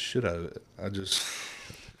whack the shit out of it. I just,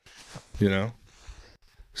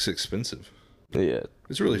 it's expensive. Yeah.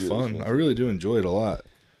 It's really fun. I really do enjoy it a lot.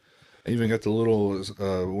 I even got the little,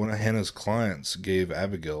 one of Hannah's clients gave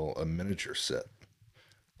Abigail a miniature set.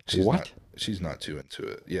 She's not too into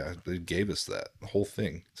it. Yeah, they gave us that the whole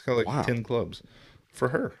thing. It's got like 10 clubs for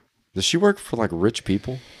her. Does she work for like rich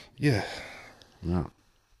people? Yeah. No.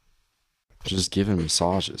 Just giving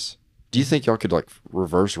massages. Do you think y'all could like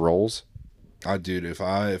reverse roles? Dude, if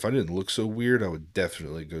I didn't look so weird, I would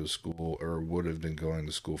definitely go to school, or would have been going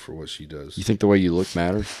to school for what she does. You think the way you look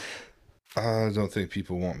matters? I don't think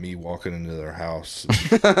people want me walking into their house.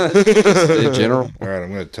 In general? All right,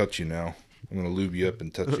 I'm going to touch you now. I'm going to lube you up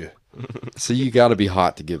and touch you. So you got to be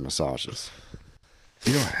hot to give massages.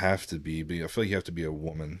 You don't have to be, but I feel like you have to be a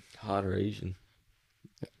woman. Hot or Asian?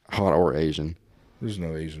 Hot or Asian. There's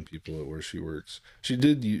no Asian people at where she works. She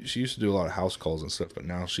used to do a lot of house calls and stuff, but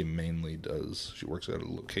now she mainly does. She works at a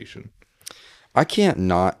location. I can't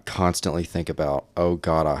not constantly think about, oh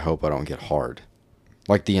God, I hope I don't get hard.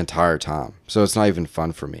 Like the entire time. So it's not even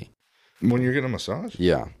fun for me. When you're getting a massage?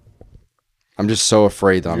 Yeah. I'm just so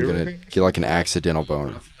afraid that I'm You ever going to get like an accidental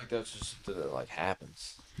boner. I feel like that's just that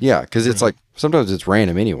happens. Yeah, because it's like, sometimes it's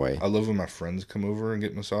random anyway. I love when my friends come over and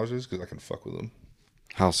get massages because I can fuck with them.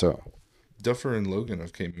 How so? Duffer and Logan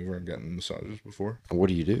have came over and gotten massages before. What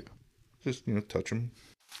do you do? Just, touch them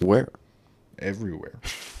Where? everywhere.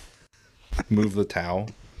 Move the towel.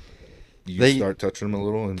 They start touching them a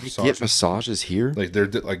little and get massages here? Like they're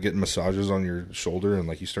like getting massages on your shoulder and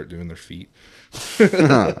like you start doing their feet.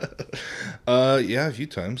 Yeah, a few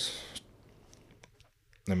times.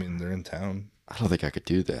 I mean, they're in town. I don't think I could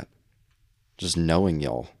do that. Just knowing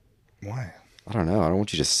y'all. Why? I don't know. I don't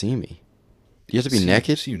want you to see me. You have to be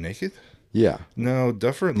naked? See you naked? Yeah. No,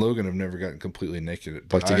 Duffer and Logan have never gotten completely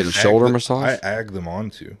naked. Like to get a shoulder massage? I ag them on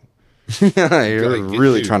to. You're Like,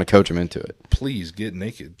 really trying to coach them into it. Please get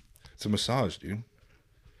naked. It's a massage, dude.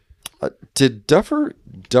 Did Duffer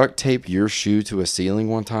duct tape your shoe to a ceiling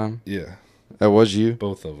one time? Yeah. That was you?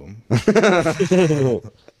 Both of them.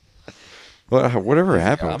 Whatever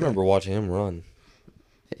happened? I remember watching him run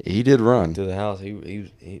He did run. to the house.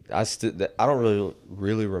 I don't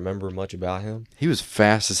really remember much about him. He was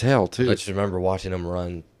fast as hell, too. I just remember watching him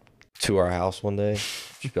run to our house one day.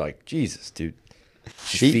 Just be like, Jesus, dude.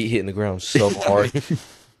 His feet hitting the ground so hard.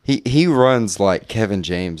 He runs like Kevin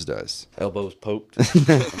James does. Elbows poked.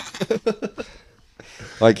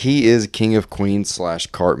 Like, he is King of Queens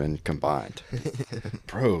 / Cartman combined.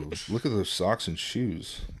 Bro, look at those socks and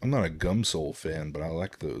shoes. I'm not a gum sole fan, but I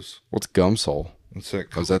like those. What's gum sole? It's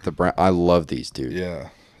like, Was that the brand? I love these, dude. yeah.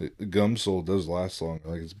 Gum sole does last long.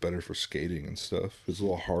 Like, it's better for skating and stuff. It's a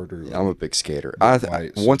little harder. I'm a big skater.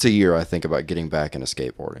 White, Once a year, I think about getting back into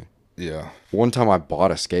skateboarding. Yeah. One time I bought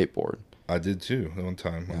a skateboard. I did too. One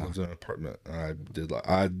time I lived in an apartment.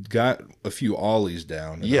 I got a few ollies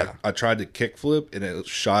down. Yeah. I tried to kickflip and it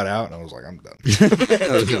shot out, and I was like, I'm done.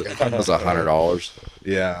 That was $100.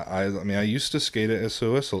 Yeah. I mean, I used to skate at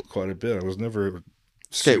SOS quite a bit. I was never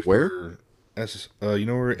Skate where? You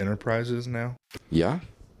know where Enterprise is now? Yeah.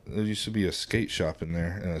 There used to be a skate shop in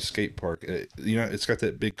there and a skate park. It's got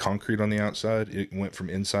that big concrete on the outside. It went from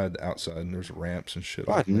inside to outside, and there's ramps and shit.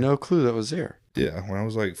 I had no clue that was there. Yeah, when I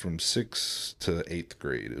was like from 6th to 8th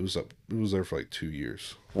grade, it was there for like 2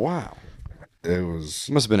 years. Wow. It was.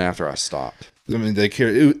 It must have been after I stopped. I mean, they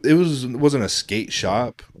carried it wasn't a skate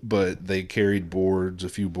shop, but they carried boards, a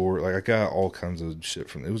few boards. Like, I got all kinds of shit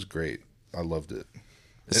from it. It was great. I loved it.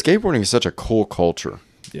 Skateboarding is such a cool culture.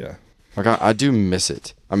 Yeah. Like, I do miss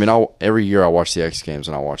it. I mean, every year I watch the X Games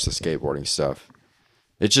and I watch the skateboarding stuff.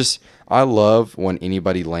 It's just, I love when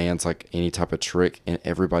anybody lands like any type of trick and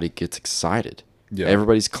everybody gets excited. Yeah.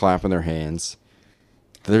 Everybody's clapping their hands.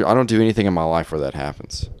 I don't do anything in my life where that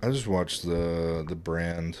happens. I just watched the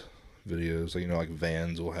brand videos. Like, like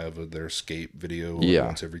Vans will have their skate video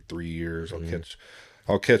once every 3 years.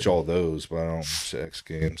 I'll catch all those, but I don't watch the X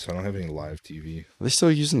Games. I don't have any live TV. Are they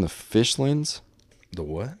still using the fish lens? The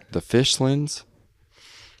what? The fish lens?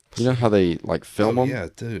 You know how they like film them? Yeah,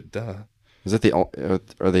 dude, duh. Is that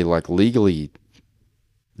are they like legally?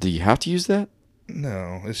 Do you have to use that?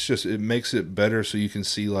 No, it's just it makes it better so you can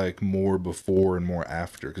see like more before and more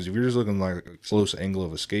after. Because if you're just looking like a close angle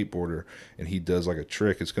of a skateboarder and he does like a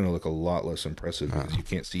trick, it's going to look a lot less impressive because you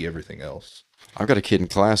can't see everything else. I've got a kid in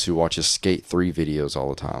class who watches Skate 3 videos all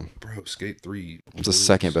the time. Bro, Skate 3. It's the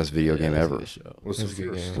second best video game ever. What's the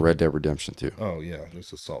first? Red Dead Redemption 2. Oh, yeah.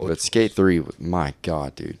 It's a solid. But Skate 3, my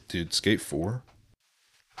God, dude. Dude, Skate 4?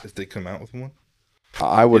 If they come out with one?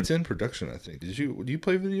 I would. It's in production, I think. Do you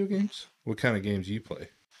play video games? What kind of games do you play?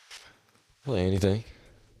 Play anything.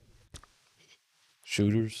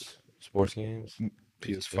 Shooters, sports games.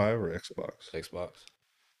 PS5 or Xbox? Xbox.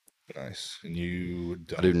 Nice. And you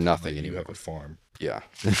don't I do nothing You anymore. have a farm. Yeah.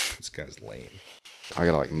 This guy's lame. I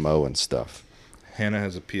gotta like mow and stuff. Hannah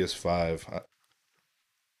has a PS5.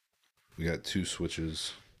 We got 2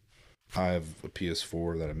 Switches. I have a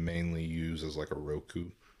PS4 that I mainly use as like a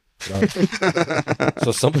Roku.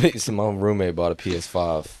 So my roommate bought a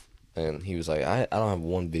PS5, and he was like, I don't have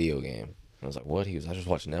one video game. I was like, what? He was, I just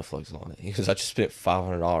watched Netflix on it. He was, I just spent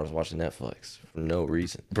 $500 watching Netflix for no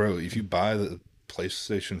reason. Bro, if you buy the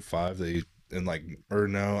PlayStation 5,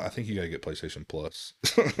 I think you gotta get PlayStation Plus.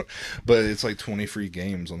 But it's like 20 free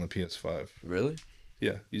games on the PS5. Really?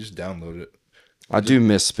 Yeah, you just download it. I do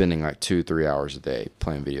miss spending like 2-3 hours a day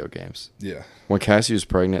playing video games. Yeah. When Cassie was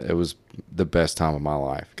pregnant, it was the best time of my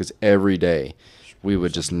life because every day we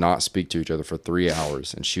would just not speak to each other for 3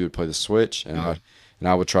 hours, and she would play the Switch, and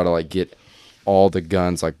I would try to like get all the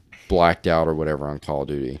guns like blacked out or whatever on Call of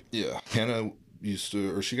Duty. Yeah. Hannah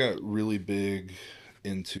she got really big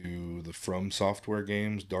into the From Software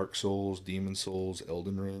games, Dark Souls, Demon Souls,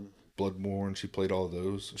 Elden Ring, Bloodborne. She played all of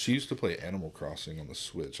those. She used to play Animal Crossing on the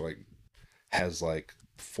Switch, has like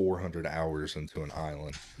 400 hours into an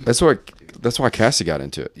island. That's why Cassie got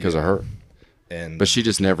into it, because of her. But she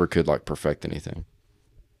just never could like perfect anything.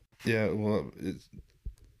 Yeah, well,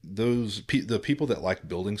 the people that like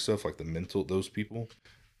building stuff, like those people,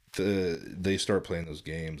 they start playing those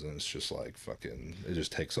games and it's just like fucking, it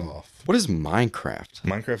just takes off. What is Minecraft?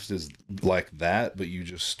 Minecraft is like that, but you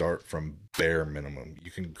just start from bare minimum.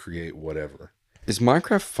 You can create whatever. Is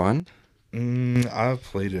Minecraft fun? I've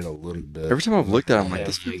played it a little bit. Every time I've looked at it, I'm like,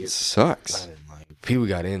 this fucking sucks. People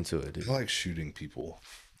got into it, dude. I like shooting people.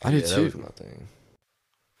 I did too. That was my thing.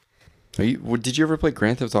 Did you ever play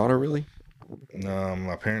Grand Theft Auto, really? No,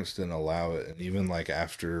 my parents didn't allow it, and even like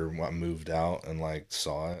after I moved out and like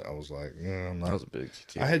saw it, I was like, I'm not. That was a big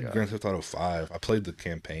GTA I had guy. Grand Theft Auto 5. I played the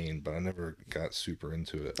campaign, but I never got super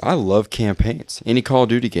into it. I love campaigns. Any Call of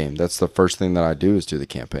Duty game, that's the first thing that I do is do the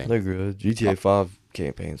campaign. They're good. GTA 5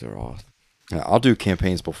 campaigns are awesome. Yeah, I'll do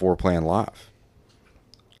campaigns before playing live.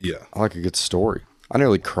 Yeah. I like a good story. I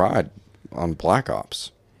nearly cried on Black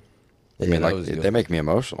Ops. I mean, like they make me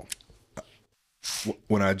emotional.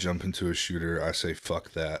 When I jump into a shooter, I say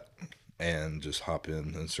fuck that and just hop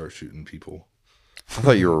in and start shooting people. I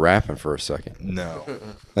thought you were rapping for a second. No.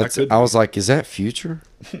 I was like, is that Future?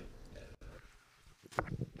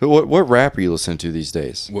 What rap are you listening to these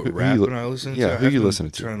days? What rap am I listening to? Yeah, who you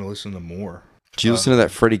listening to? Trying to listen to more. Did you listen to that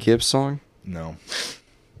Freddie Gibbs song? No.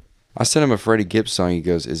 I sent him a Freddie Gibbs song. He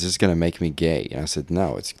goes, "Is this gonna make me gay?" And I said,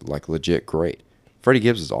 "No, it's like legit great." Freddie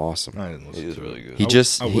Gibbs is awesome. I didn't listen. He is to really it. good.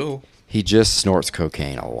 I will. He just snorts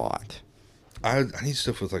cocaine a lot. I need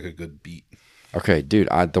stuff with like a good beat. Okay, dude,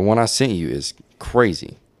 the one I sent you is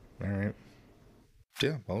crazy. All right.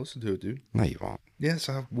 Yeah, I'll listen to it, dude. No, you won't. Yes,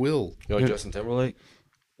 I will. You like Justin Timberlake?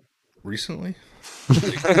 Recently?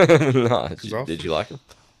 No, did you like him?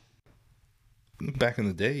 Back in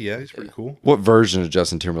the day, yeah, he's pretty cool. What version of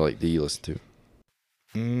Justin Timberlake do you listen to?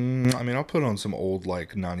 I mean, I'll put on some old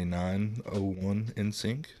like 9901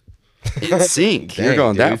 NSYNC. NSYNC. You're Dang,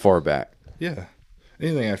 going that dude. far back. Yeah.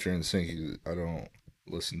 Anything after NSYNC, I don't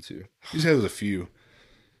listen to. He just has a few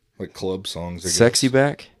like club songs. I guess. Sexy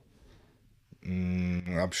Back.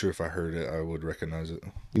 I'm sure if I heard it, I would recognize it.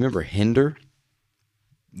 You remember Hinder?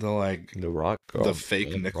 The Rock? The fake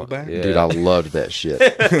Nickelback? Yeah. Dude, I loved that shit.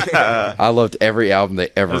 I loved every album they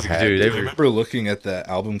ever had. dude, I remember looking at that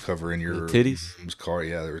album cover in your titties? mom's car.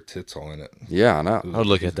 Yeah, there were tits all in it. Yeah, I know. I would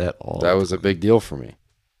look at that all. That was a big deal for me.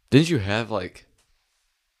 Didn't you have like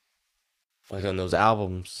on those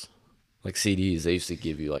albums, like CDs? They used to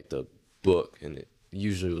give you like the book, and it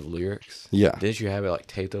usually with lyrics. Yeah. Didn't you have it like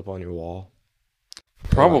taped up on your wall?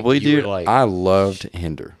 Probably, you were dude. like- I loved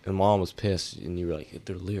Hinder. And mom was pissed, and you were like,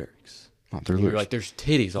 "They're lyrics." Oh, they're And you were lyrics. like, "There's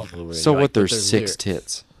titties all over it." So You're what? like, "But There's they're 6 lyrics."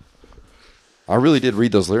 tits. I really did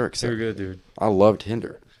read those lyrics. They're though. good, dude. I loved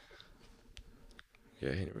Hinder. Yeah.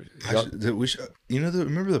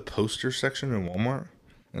 Remember the poster section in Walmart?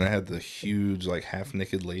 And I had the huge, like,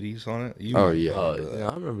 half-naked ladies on it. You Oh, might yeah. remember that. Yeah,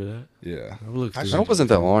 I remember that. Yeah. I looked I through should- That wasn't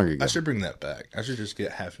that long ago. I should bring that back. I should just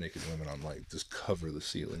get half-naked women on, like, just cover the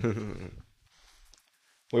ceiling.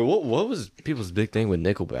 Wait, what was people's big thing with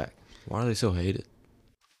Nickelback? Why do they so hate it?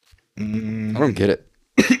 I don't get it.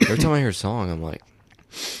 Every time I hear a song, I'm like,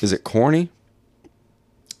 Is it corny?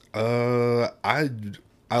 I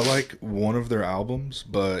like one of their albums,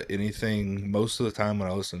 but most of the time when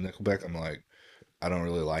I listen to Nickelback, I'm like, I don't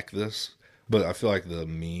really like this. But I feel like the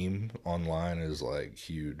meme online is, like,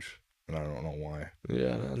 huge, and I don't know why.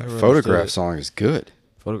 yeah, I never Photograph understood song is good. it.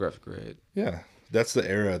 Photograph's great. Yeah, that's the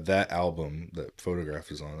era, that album that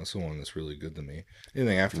Photograph is on. That's the one that's really good to me.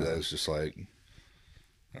 Anything after that is just like,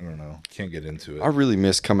 I don't know. Can't get into it. I really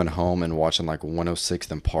miss coming home and watching like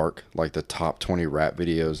 106th and Park, like the top 20 rap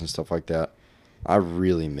videos and stuff like that. I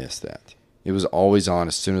really miss that. It was always on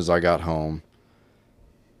as soon as I got home.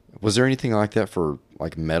 Was there anything like that for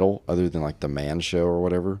like metal other than like the Man Show or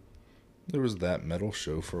whatever? There was that metal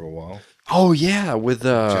show for a while. Oh yeah, with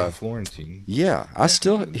John Florentine. yeah, I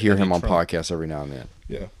still hear him on Trump. podcasts every now and then.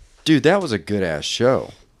 Yeah. Dude, that was a good ass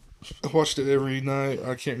show. I watched it every night.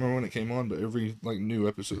 I can't remember when it came on, but every like new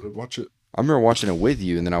episode I'd watch it. I remember watching it with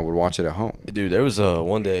you, and then I would watch it at home. Dude, there was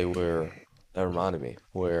one day where that reminded me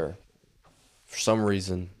where for some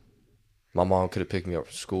reason my mom could have picked me up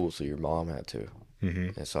from school, so your mom had to,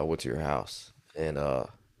 and so I went to your house, and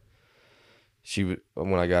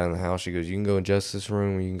when I got in the house, she goes, "You can go in Justice's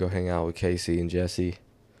room, you can go hang out with Casey and Jesse."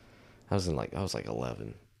 I was like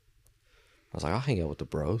 11. I was like, I'll hang out with the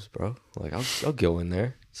bros, bro. Like, I'll go in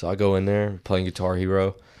there. So I go in there, playing Guitar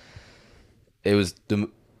Hero. It was the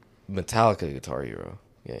Metallica Guitar Hero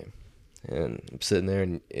game. And I'm sitting there,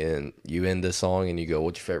 and you end this song, and you go,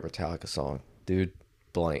 "What's your favorite Metallica song?" Dude,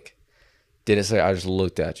 blank. Didn't say, I just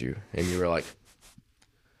looked at you, and you were like,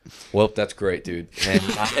 "Well, that's great, dude." And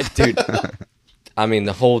dude, I mean,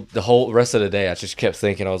 the whole rest of the day, I just kept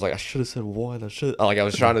thinking. I was like, I should have said one. I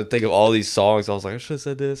was trying to think of all these songs. I was like, I should have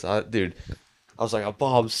said this. Dude, I was like, I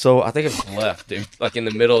bombed so. I think I just left, dude. Like in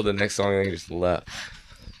the middle of the next song, I think I just left.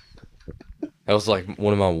 That was like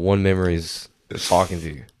one of my memories of talking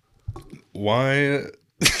to you. Why?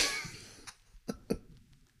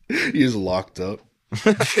 He was locked up.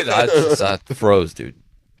 Dude, I froze, dude.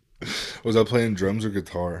 Was I playing drums or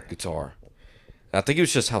guitar? Guitar. And I think it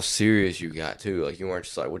was just how serious you got too. Like you weren't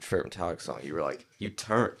just like, "What's your favorite Metallica song?" You were like, you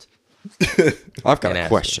turned. I've got and a asked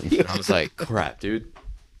question. me. And I was like, "Crap, dude."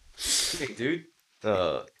 Hey, dude.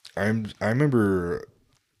 I remember.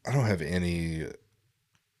 I don't have any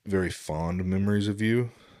very fond memories of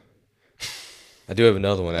you. I do have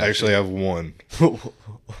another one. I actually have one.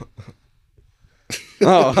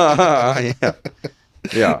 Oh, yeah.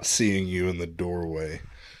 Yeah. Seeing you in the doorway.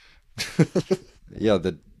 Yeah,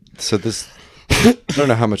 so this I don't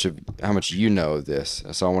know how much you know of this,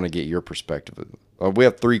 so I want to get your perspective. We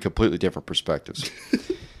have 3 completely different perspectives.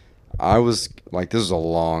 I was like, this was a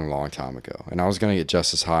long time ago, and I was gonna get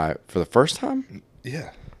Justice high for the first time. Yeah.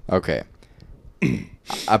 Okay,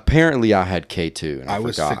 Apparently, I had K2, and I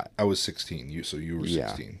was forgot. I was 16. You were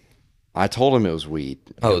 16. I told him it was weed.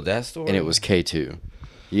 Oh, that story? And it was K2.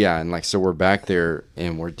 Yeah, and like so we're back there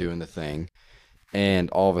and we're doing the thing, and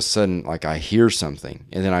all of a sudden like I hear something,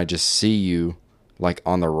 and then I just see you like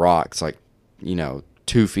on the rocks, like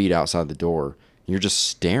 2 feet outside the door. And you're just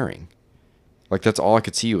staring. Like that's all I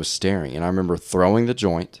could see you was staring. And I remember throwing the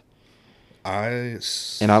joint. And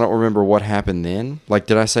I don't remember what happened then. Like,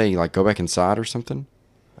 did I say like go back inside or something?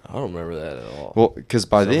 I don't remember that at all. Well, because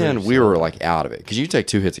by then we were like out of it. Because you take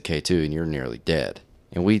 2 hits of K2 and you're nearly dead.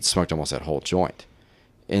 And we'd smoked almost that whole joint.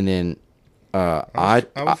 And then I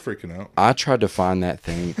was freaking out. I tried to find that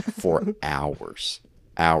thing for hours.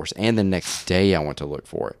 And the next day I went to look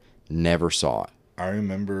for it. Never saw it. I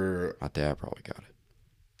remember my dad probably got it.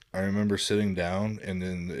 I remember sitting down, and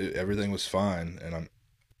then everything was fine. And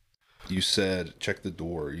you said check the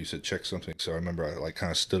door. You said check something. So I remember I like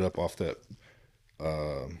kind of stood up off that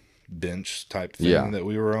bench type thing that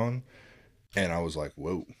we were on, and I was like,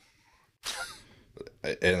 whoa.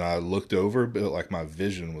 And I looked over, but like my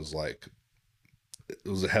vision was like,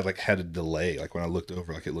 had a delay. Like when I looked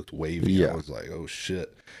over, like it looked wavy. Yeah. I was like, oh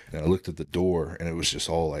shit. And I looked at the door, and it was just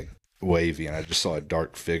all like wavy, and I just saw a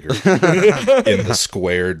dark figure in the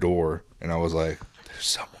square door, and I was like, there's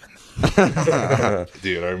someone.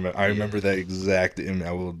 Dude, I remember that exact image.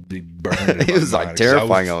 I will be burned. It was like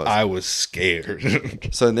terrifying. I was scared.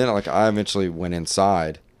 So then like I eventually went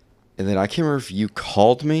inside, and then I can't remember if you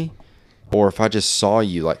called me or if I just saw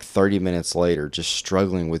you like 30 minutes later just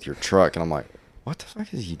struggling with your truck, and I'm like, what the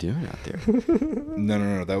fuck is he doing out there?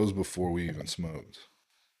 No. That was before we even smoked.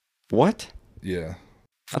 What? Yeah.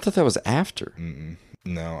 I thought that was after.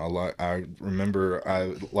 No, I remember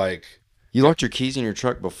You locked your keys in your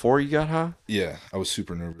truck before you got high? Yeah, I was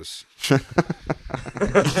super nervous. Well,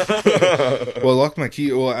 I locked my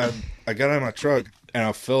key. Well, I got out of my truck, and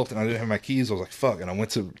I felt, and I didn't have my keys. I was like, fuck, and I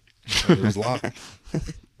went to, it was locked. I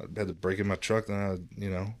had to break in my truck, then I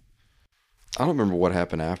don't remember what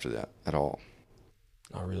happened after that at all.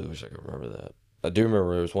 I really wish I could remember that. I do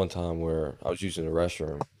remember there was one time where I was using the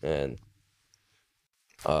restroom, and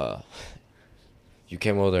you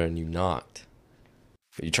came over there and you knocked.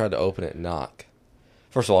 You tried to open it and knock.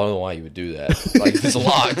 First of all, I don't know why you would do that. Like, if it's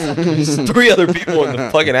locked, there's 3 other people in the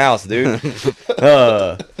fucking house, dude.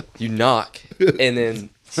 You knock, and then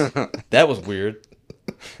that was weird.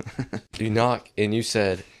 You knock, and you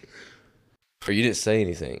said, or you didn't say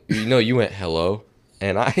anything. You went hello,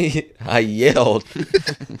 and I yelled,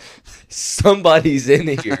 somebody's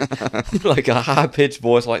in here, like a high pitched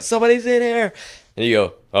voice, like somebody's in here, and you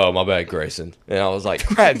go, oh my bad, Grayson, and I was like,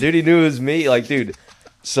 crap, dude, he knew it was me, like, dude.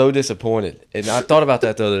 So disappointed. And I thought about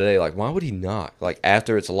that the other day. Like, why would he knock? Like,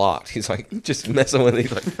 after it's locked. He's like, just messing with it.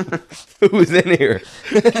 He's like, who's in here?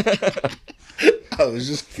 I was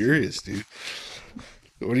just curious, dude.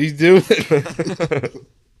 What are you doing?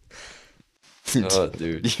 Oh,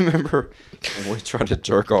 dude. Do you remember when we tried to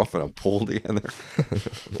jerk off in a pool together?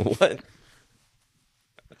 What?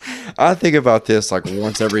 I think about this like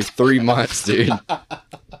once every 3 months, dude.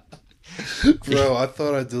 Bro, I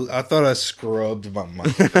thought I scrubbed my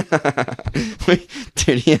mind.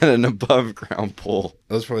 Dude, he had an above ground pool.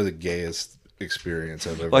 That was probably the gayest experience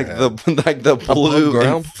I've ever like had. The blue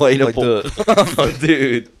inflatable. Oh,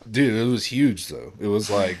 dude, it was huge though. It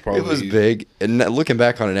was like probably it was big. And looking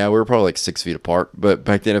back on it now, we were probably like 6 feet apart. But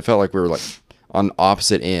back then, it felt like we were like on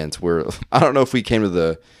opposite ends. Where I don't know if we came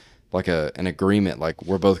to an agreement like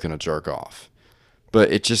we're both gonna jerk off. But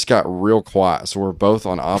it just got real quiet. So we're both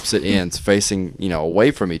on opposite ends facing,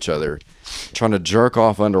 away from each other, trying to jerk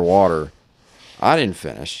off underwater. I didn't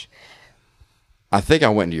finish. I think I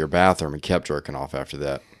went into your bathroom and kept jerking off after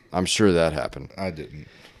that. I'm sure that happened. I didn't.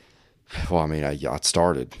 Well, I mean, I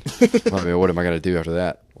started. I mean, what am I going to do after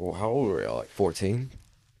that? Well, how old were you? Like 14?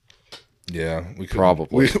 Yeah.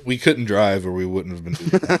 Probably. We couldn't drive or we wouldn't have been doing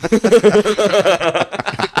that.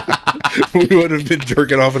 We would have been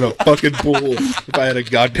jerking off in a fucking pool if I had a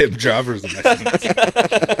goddamn driver's license.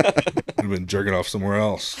 I'd have been jerking off somewhere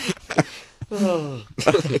else.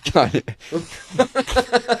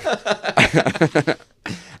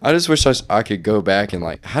 I just wish I could go back and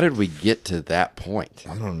like, how did we get to that point?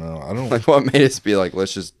 I don't know. Like, what made us be like,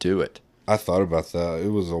 let's just do it? I thought about that. It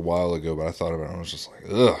was a while ago, but I thought about it. I was just like,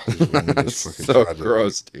 ugh. That's so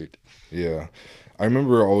gross, dude. Yeah. I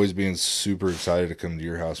remember always being super excited to come to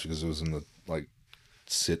your house because it was in the like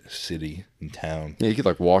city in town. Yeah, you could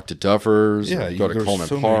like walk to Duffers. Yeah, go to Coleman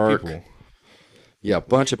Park. Yeah, a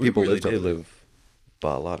bunch of people lived. They live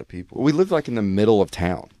by a lot of people. We lived like in the middle of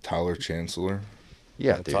town. Tyler Chancellor.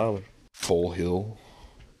 Yeah, dude. Tyler. Cole Hill.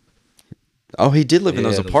 Oh, he did live in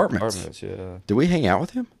those apartments. Yeah. Did we hang out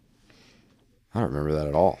with him? I don't remember that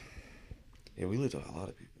at all. Yeah, we lived with a lot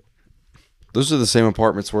of people. Those are the same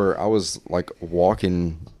apartments where I was like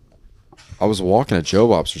walking. I was walking to Joe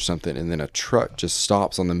Bob's or something, and then a truck just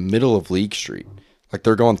stops on the middle of League Street. Like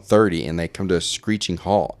they're going 30, and they come to a screeching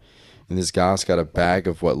halt. And this guy's got a bag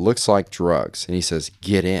of what looks like drugs, and he says,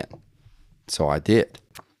 "Get in." So I did.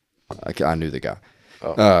 I knew the guy.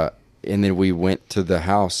 Oh. And then we went to the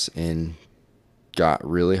house and got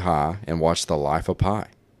really high and watched The Life of Pi.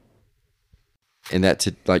 And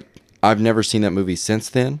I've never seen that movie since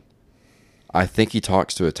then. I think he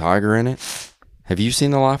talks to a tiger in it. Have you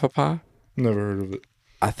seen The Life of Pi? Never heard of it.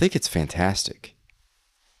 I think it's fantastic.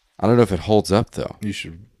 I don't know if it holds up though. You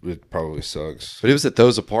should. It probably sucks. But it was at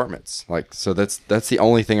those apartments. So that's the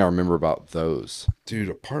only thing I remember about those.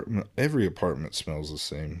 Dude, every apartment smells the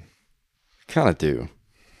same. Kind of do.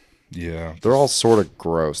 Yeah. They're all sort of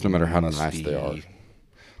gross, no matter how nice they are.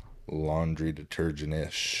 Laundry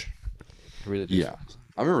detergent-ish. Really Yeah.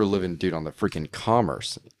 I remember living, dude, on the freaking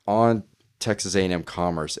Commerce, on Texas A&M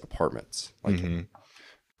Commerce apartments. Like,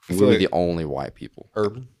 we were the only white people.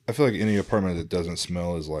 urban. I feel like any apartment that doesn't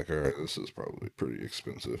smell is like, all right, this is probably pretty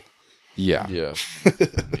expensive. Yeah. Yeah.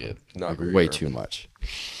 Yeah. Not Like, way too much.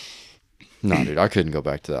 No, dude, I couldn't go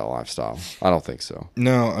back to that lifestyle. I don't think so.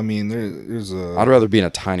 No, I mean, there's a... I'd rather be in a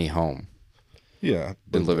tiny home. Yeah.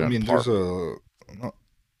 Than live in an apartment. There's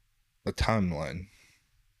a timeline.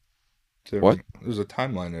 What? There's a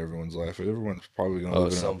timeline to everyone's life. Everyone's probably going to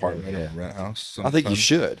live in an apartment or a rent house. I think you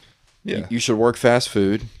should. Yeah. You should work fast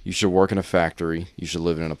food. You should work in a factory. You should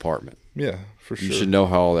live in an apartment. Yeah, for sure. You should know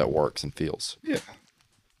how all that works and feels. Yeah.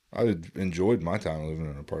 I enjoyed my time living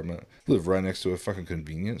in an apartment. Live right next to a fucking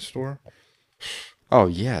convenience store Oh,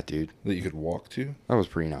 yeah, dude. that you could walk to. That was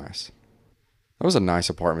pretty nice. That was a nice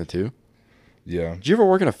apartment, too. Yeah. Did you ever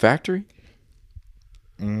work in a factory?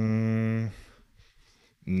 No.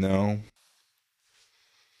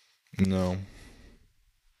 No.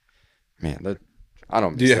 Man, I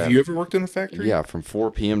don't miss Have you ever worked in a factory? Yeah, from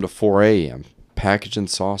 4 p.m. to 4 a.m. Packaging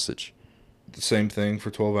sausage. The same thing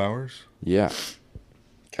for 12 hours? Yeah.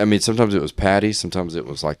 I mean, sometimes it was patties. Sometimes it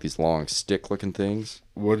was like these long stick-looking things.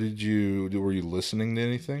 What did you do? Were you listening to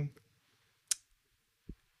anything?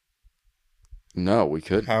 No, we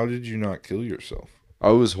couldn't. How did you not kill yourself?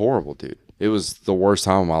 Oh, it was horrible, dude. It was the worst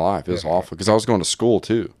time of my life. It was awful because I was going to school,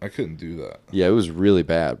 too. I couldn't do that. Yeah, it was really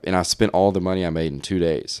bad. And I spent all the money I made in 2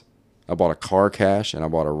 days. I bought a car cash and I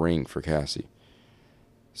bought a ring for Cassie.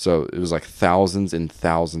 So it was like thousands and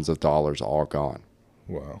thousands of dollars all gone.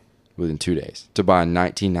 Wow. Within 2 days to buy a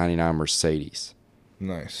 1999 Mercedes.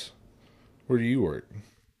 Nice. Where do you work?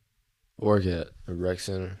 Work at a rec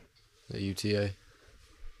center at UTA.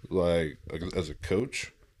 Like as a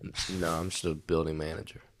coach? No, I'm just a building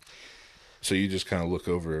manager. So you just kind of look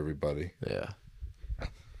over everybody. Yeah.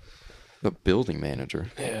 The building manager.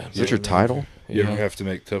 Yeah. Is that your title? You ever have to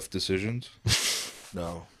make tough decisions?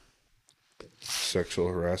 No. Sexual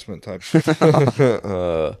harassment type shit?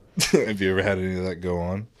 Have you ever had any of that go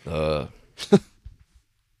on?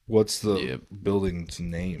 What's the building's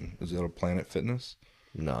name? Is it a Planet Fitness?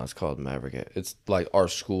 No, it's called Maverick. It's like our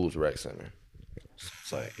school's rec center.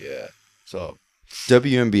 It's like, yeah. So,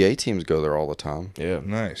 WNBA teams go there all the time. yeah.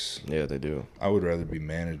 Nice. Yeah, they do. I would rather be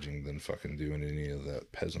managing than fucking doing any of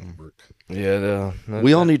that peasant work. Yeah,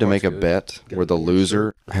 We all need to make a bet where the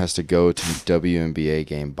loser has to go to the WNBA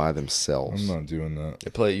game by themselves. I'm not doing that.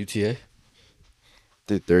 They play at UTA.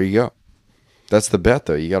 Dude, there you go. That's the bet,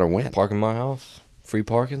 though. You got to win. Park in my house. Free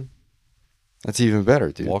parking. That's even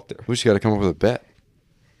better, dude. Walk there. We just got to come up with a bet.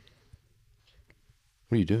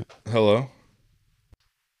 What are you doing? Hello?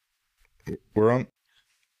 We're on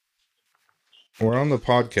the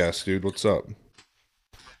podcast, dude. What's up? I'm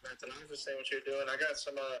just saying what you're doing. I got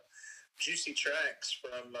some juicy tracks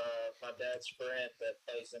from my dad's friend that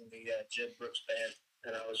plays in the Jed Brooks band,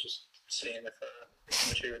 and I was just seeing if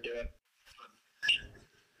what you were doing.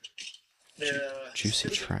 They're, Juicy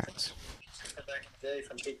tracks. back in the day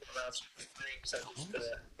from people around some things. I just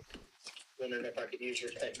wondering if I could use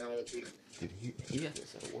your technology. Dude, he has to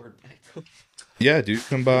say a word back. Yeah, dude.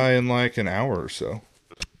 Come by in like an hour or so. All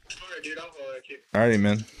right, dude. I'll follow you. Alrighty,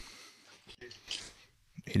 man.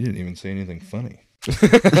 He didn't even say anything funny.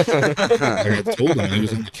 I told him he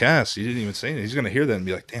was in the cast. He didn't even say anything. He's going to hear that and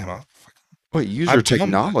be like, damn, Wait, use I'm your dumb.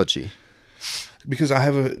 technology. because I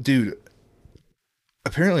have a dude.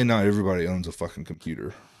 Apparently, not everybody owns a fucking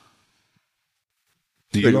computer.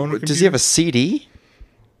 Do you Wait, own a computer? does he have a CD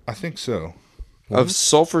I think so. of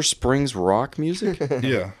Sulphur Springs rock music?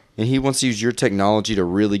 Yeah. And he wants to use your technology to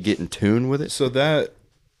really get in tune with it? So that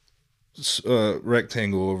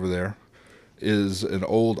rectangle over there is an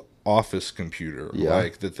old office computer, Yeah.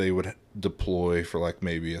 like that they would deploy for like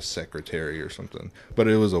maybe a secretary or something. But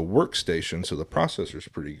it was a workstation, so the processor's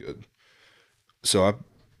pretty good. So I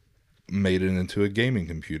made it into a gaming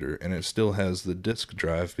computer, and it still has the disk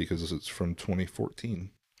drive because it's from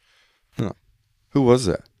 2014. Huh. Who was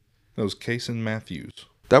that? That was Cason Matthews.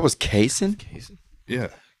 That was Kaysen? Yeah.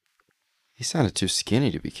 He sounded too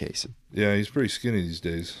skinny to be Kaysen. Yeah, he's pretty skinny these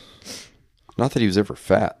days. Not that he was ever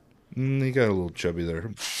fat. He got a little chubby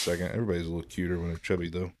there. Second, everybody's a little cuter when they're chubby,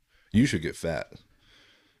 though. You should get fat.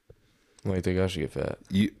 Why do you think I should get fat?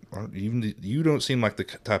 You don't seem like the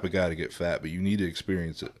type of guy to get fat, but you need to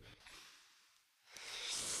experience it.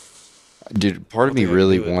 Dude, part of me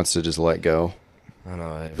really wants to just let go. I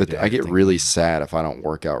know. But I get really sad if I don't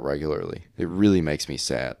work out regularly. It really makes me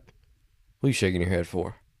sad. What are you shaking your head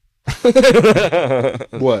for?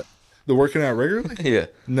 What? The working out regularly? Yeah.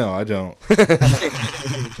 No, I don't.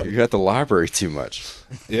 You're at the library too much.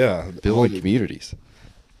 Yeah. Building communities.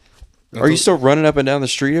 Are you still running up and down the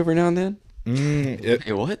street every now and then?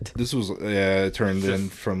 Hey, what? This was, it turned in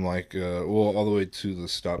from like, all the way to the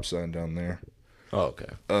stop sign down there. Oh,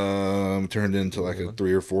 okay. Turned into like a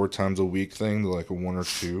 3 or 4 times a week thing to like a 1 or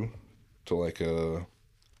 2 to like a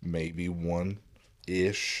maybe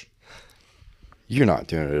 1-ish. You're not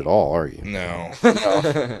doing it at all, are you? No.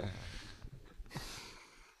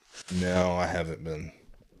 No, I haven't been.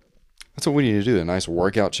 That's what we need to do. A nice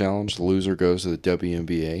workout challenge. The loser goes to the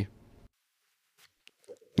WNBA.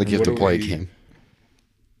 Like you have to play a game.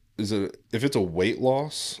 Is it, if it's a weight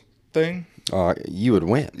loss thing? You would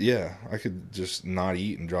win. Yeah, I could just not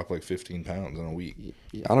eat and drop like 15 pounds in a week.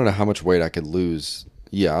 I don't know how much weight I could lose.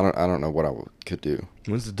 Yeah, I don't know what I could do.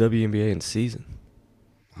 When's the WNBA in season?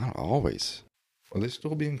 I don't always. Are they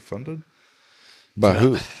still being funded? By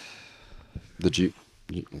who?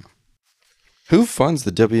 Who funds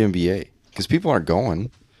the WNBA? Because people aren't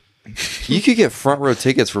going. You could get front row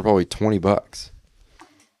tickets for probably $20.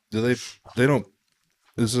 Do they don't?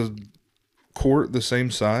 Is a court the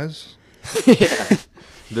same size? Yeah.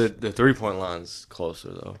 The 3-point line's closer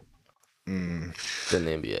though than the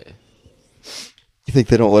NBA. You think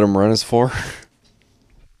they don't let them run as far?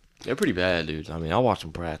 They're pretty bad, dude. I mean, I watch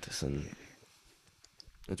them practice and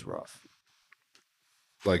it's rough.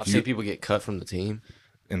 Like I've seen people get cut from the team.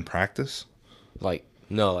 In practice? Like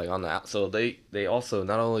no, like on the out. So they also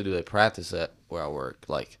not only do they practice at where I work,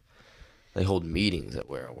 like they hold meetings at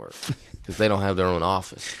where I work because they don't have their own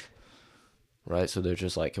office, right? So they're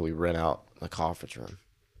just like, can we rent out a conference room?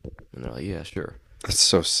 And they're like, yeah, sure. That's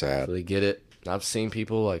so sad. So they get it. I've seen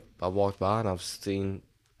people, like, I've walked by and I've seen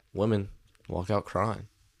women walk out crying.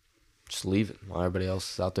 Just leaving while everybody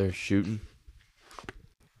else is out there shooting.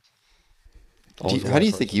 How do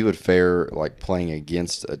you think you would fare, like, playing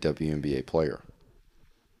against a WNBA player?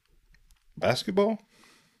 Basketball?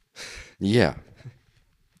 Yeah.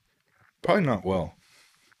 Probably not well.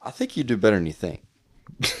 I think you do better than you think.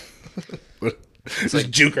 It's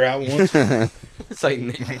like juke her out once. It's like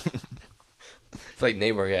Nate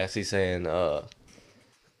Bargatze saying, I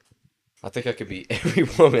think I could beat every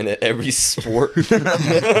woman at every sport.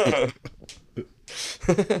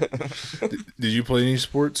 Did you play any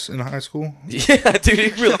sports in high school? Yeah, dude,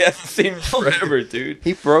 he really hasn't seen me forever, dude.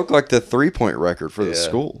 He broke, like, the 3-point record for the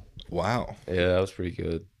school. Wow. Yeah, that was pretty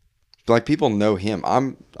good. Like, people know him.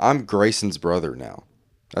 I'm Grayson's brother now.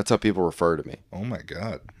 That's how people refer to me. Oh my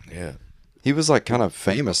God. Yeah. He was, like, kind of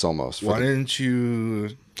famous almost. Why didn't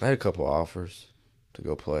you? I had a couple offers to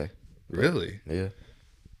go play. Really? Yeah.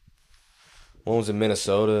 One was in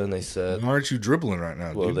Minnesota, and they said... Why aren't you dribbling right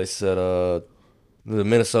now, Well, dude? they said the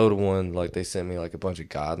Minnesota one, like, they sent me, like, a bunch of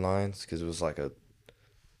guidelines because it was, like, a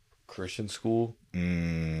Christian school.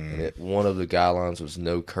 And one of the guidelines was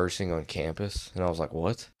no cursing on campus. And I was like,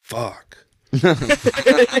 what? Fuck. Yeah,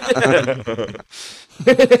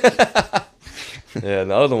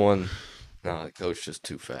 and the other one, no, the coach just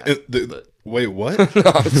too fat. Wait, what?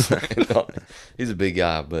 No, I'm saying, no, he's a big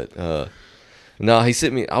guy, but no, he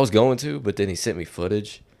sent me. I was going to, but then he sent me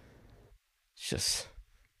footage. It's just,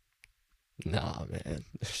 nah, man.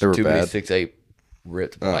 They were too many bad? 6'8"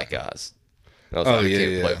 ripped black guys. And I was like, I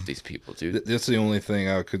can't play with these people, dude. That's the only thing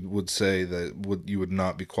I would say that you would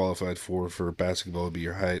not be qualified for basketball would be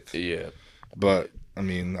your height. Yeah, But I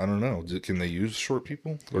mean, I don't know. Can they use short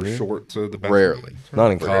people or short to the basketball? Rarely.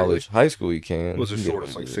 not in college. High school, you can. Was it You short? can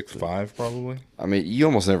It's like do it. 6'5", probably. I mean, you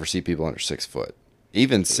almost never see people under 6 foot.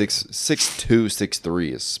 Even 6'2",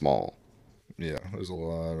 6'3" is small. Yeah, there's a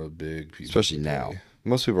lot of big people. Especially now.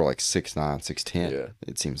 Most people are like 6'9", 6'10". Yeah.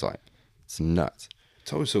 It seems like. It's nuts.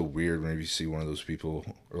 It's always so weird whenever you see one of those people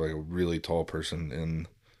or like a really tall person in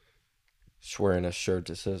Just wearing a shirt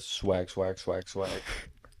that says swag, swag, swag, swag.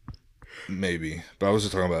 Maybe, but I was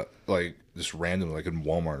just talking about like just random, like in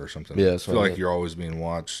Walmart or something. Yeah, I feel like you're always being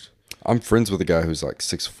watched. I'm friends with a guy who's like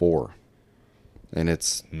 6'4", and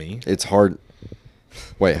it's hard.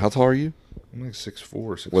 Wait, how tall are you? I'm like 6'4",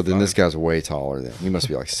 6'5". Well, then this guy's way taller than. He must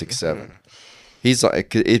be like 6'7". He's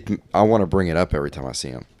like I want to bring it up every time I see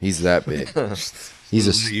him. He's that big.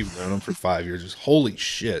 You've known him for 5 years. Just holy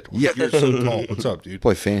shit! Yeah, you're so tall. What's up, dude?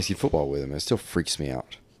 Play fantasy football with him. It still freaks me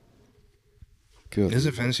out. Good. Is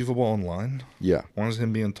it fantasy football online? Yeah. Why does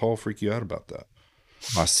him being tall freak you out about that?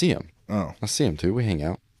 I see him. Oh, I see him too. We hang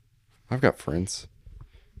out. I've got friends.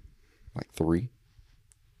 Like 3.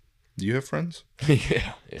 do you have friends?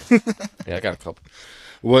 Yeah. Yeah, I got a couple.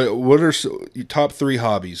 What are your top 3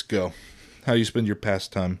 hobbies? Go. How you spend your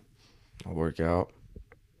pastime? I work out.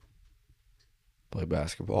 Play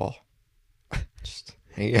basketball. Just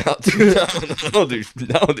hang out, dude. I don't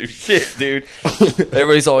do shit, dude.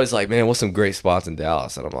 Everybody's always like, man, what's some great spots in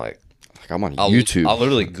Dallas? And I'm like I'm on YouTube. I'll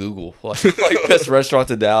literally Google like best restaurants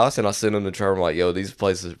in Dallas, and I'll send them to Trevor. I'm like, yo, these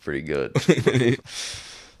places are pretty good.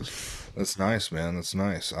 That's nice, man. That's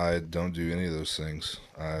nice. I don't do any of those things.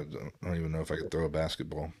 I don't even know if I could throw a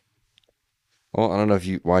basketball. Well, I don't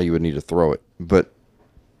know why you would need to throw it, but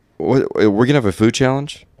we're gonna have a food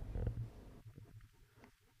challenge.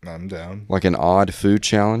 I'm down. Like an odd food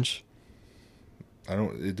challenge.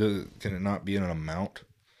 Can it not be in an amount?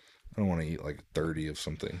 I don't want to eat like 30 of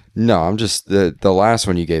something. No, I'm just the last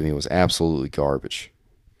one you gave me was absolutely garbage.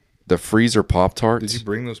 The freezer Pop-Tarts. Did you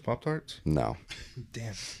bring those Pop-Tarts? No.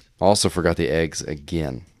 Damn. I also forgot the eggs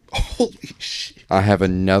again. Holy shit. I have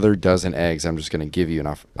another dozen eggs I'm just going to give you.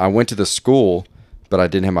 And I went to the school, but I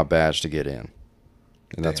didn't have my badge to get in.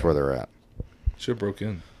 And that's where they're at. Should have broke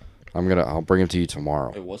in. I'll bring them to you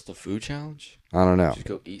tomorrow. Wait, what's the food challenge? I don't know. Just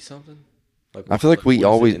go eat something? I feel like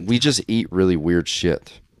we just eat really weird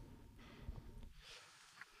shit.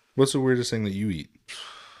 What's the weirdest thing that you eat?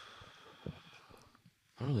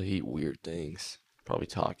 I don't really eat weird things. Probably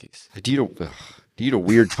Takis. Do you eat a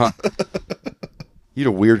weird you eat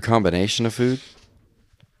a weird combination of food?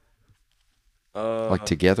 Like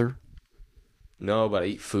together? No, but I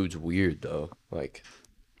eat foods weird though. Like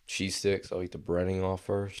cheese sticks, I'll eat the breading off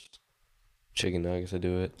first. Chicken nuggets, I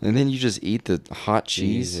do it. And then you just eat the hot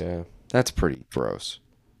cheese? Yeah. That's pretty gross.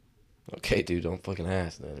 Okay, dude, don't fucking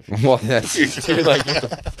ask then. Well, that's Like,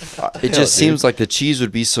 it just seems like the cheese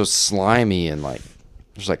would be so slimy and like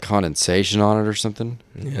there's like condensation on it or something.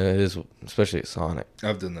 yeah, it is, especially at Sonic.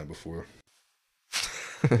 I've done that before.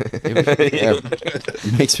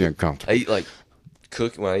 It makes me uncomfortable. I eat like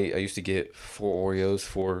I used to get 4 Oreos,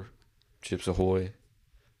 4 Chips Ahoy,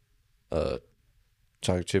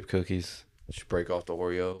 chocolate chip cookies. Just break off the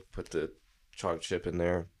Oreo, put the chocolate chip in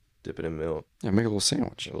there, dip it in milk. Yeah, make a little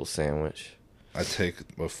sandwich. A little sandwich. I take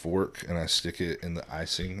a fork and I stick it in the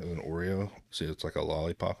icing of an Oreo, so it's like a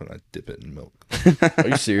lollipop, and I dip it in milk. Are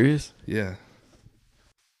you serious? Yeah.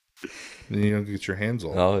 Then you don't get your hands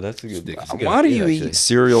all. Oh, that's a good. Sticky. That's a good Why do idea, you actually. eat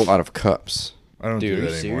cereal out of cups? I don't Dude, do are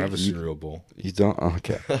that you anymore. I have a serious? cereal bowl. You don't? Oh,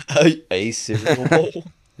 okay. A cereal bowl?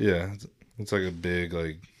 Yeah, it's like a big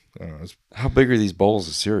like. I don't know. How big are these bowls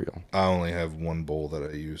of cereal? I only have one bowl that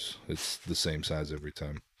I use. It's the same size every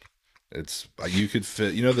time. You could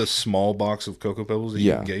fit, the small box of Cocoa Pebbles that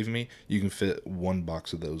you gave me? You can fit one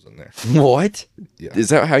box of those in there. What? Yeah. Is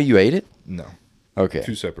that how you ate it? No. Okay.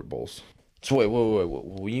 2 separate bowls. So wait.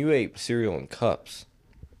 When you ate cereal in cups,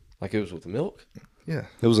 like it was with milk? Yeah.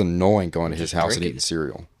 It was annoying going to his house and drink it? eating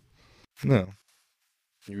cereal. No.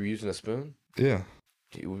 You were using a spoon? Yeah.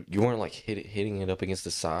 You weren't like hitting it up against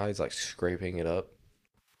the sides, like scraping it up?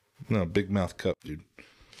 No, big mouth cup, dude.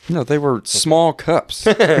 No, they were small cups.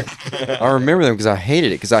 I remember them because I hated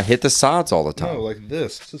it because I hit the sides all the time. No, like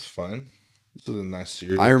this. This is fine. This is a nice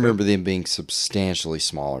cereal. I remember them being substantially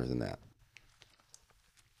smaller than that.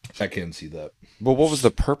 I can see that. But what was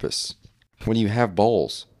the purpose when you have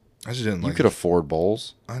bowls? I just didn't You like. could afford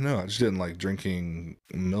bowls. I know. I just didn't like drinking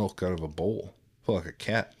milk out of a bowl. I feel like a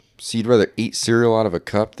cat. So you'd rather eat cereal out of a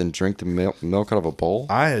cup than drink the milk out of a bowl?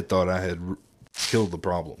 I had thought I had killed the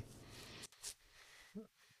problem.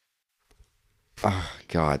 Oh,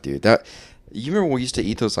 God, dude. You remember when we used to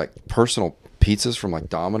eat those like personal pizzas from like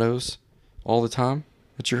Domino's all the time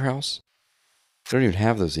at your house? They don't even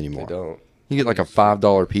have those anymore. They don't. You get like a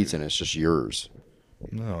 $5 pizza and it's just yours.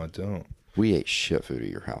 No, I don't. We ate shit food at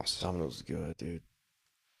your house. Domino's is good, dude.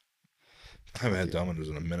 I haven't had Domino's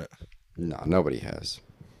in a minute. No, nobody has.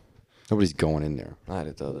 Nobody's going in there. I had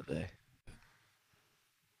it the other day.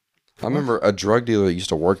 I remember a drug dealer that used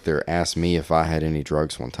to work there asked me if I had any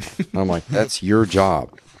drugs one time. And I'm like, that's your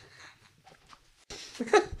job.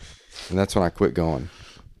 And that's when I quit going.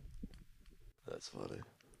 That's funny.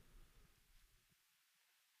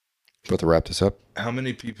 But to wrap this up, How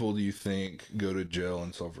many people do you think go to jail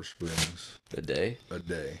in Sulphur Springs A day? a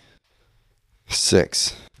day?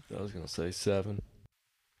 6. I was gonna say 7.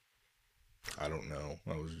 I don't know.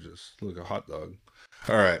 I was just like a hot dog.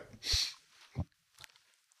 All right.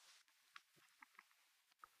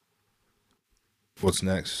 What's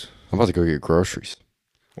next? I'm about to go get groceries.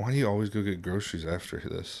 Why do you always go get groceries after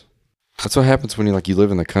this? That's what happens when you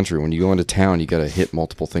live in the country. When you go into town, you got to hit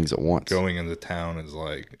multiple things at once. Going into town is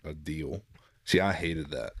like a deal. See, I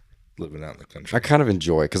hated that living out in the country. I kind of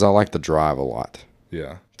enjoy it because I like the drive a lot.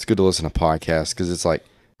 Yeah. It's good to listen to podcasts because it's like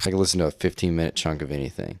I can listen to a 15-minute chunk of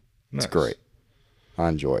anything. It's great. I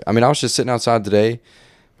enjoy it. I mean, I was just sitting outside today.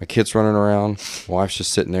 My kid's running around. Wife's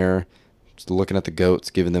just sitting there, just looking at the goats,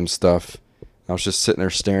 giving them stuff. I was just sitting there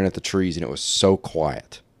staring at the trees, and it was so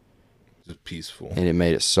quiet. Just peaceful. And it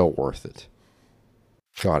made it so worth it.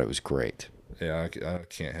 God, it was great. Yeah, I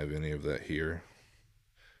can't have any of that here.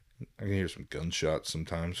 I can hear some gunshots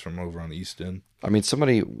sometimes from over on the East End. I mean,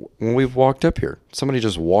 when we walked up here, somebody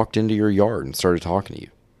just walked into your yard and started talking to you.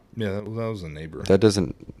 Yeah, that was a neighbor. That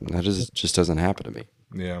just doesn't happen to me.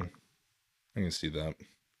 Yeah, I can see that.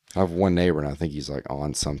 I have one neighbor, and I think he's like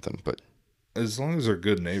on something, but as long as they're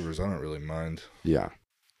good neighbors, I don't really mind. Yeah.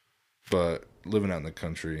 But living out in the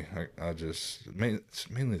country, it's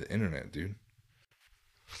mainly the internet, dude.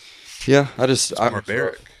 Yeah, It's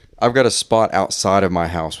barbaric. I've got a spot outside of my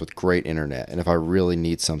house with great internet, and if I really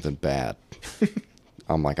need something bad,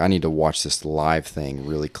 I'm like, I need to watch this live thing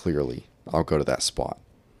really clearly. I'll go to that spot.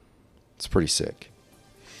 It's pretty sick.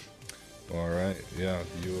 All right, yeah.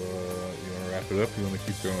 You want to wrap it up? You want to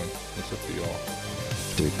keep going? It's up to y'all.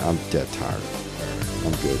 Dude, I'm dead tired.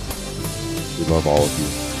 I'm good. We love all of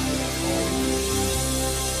you.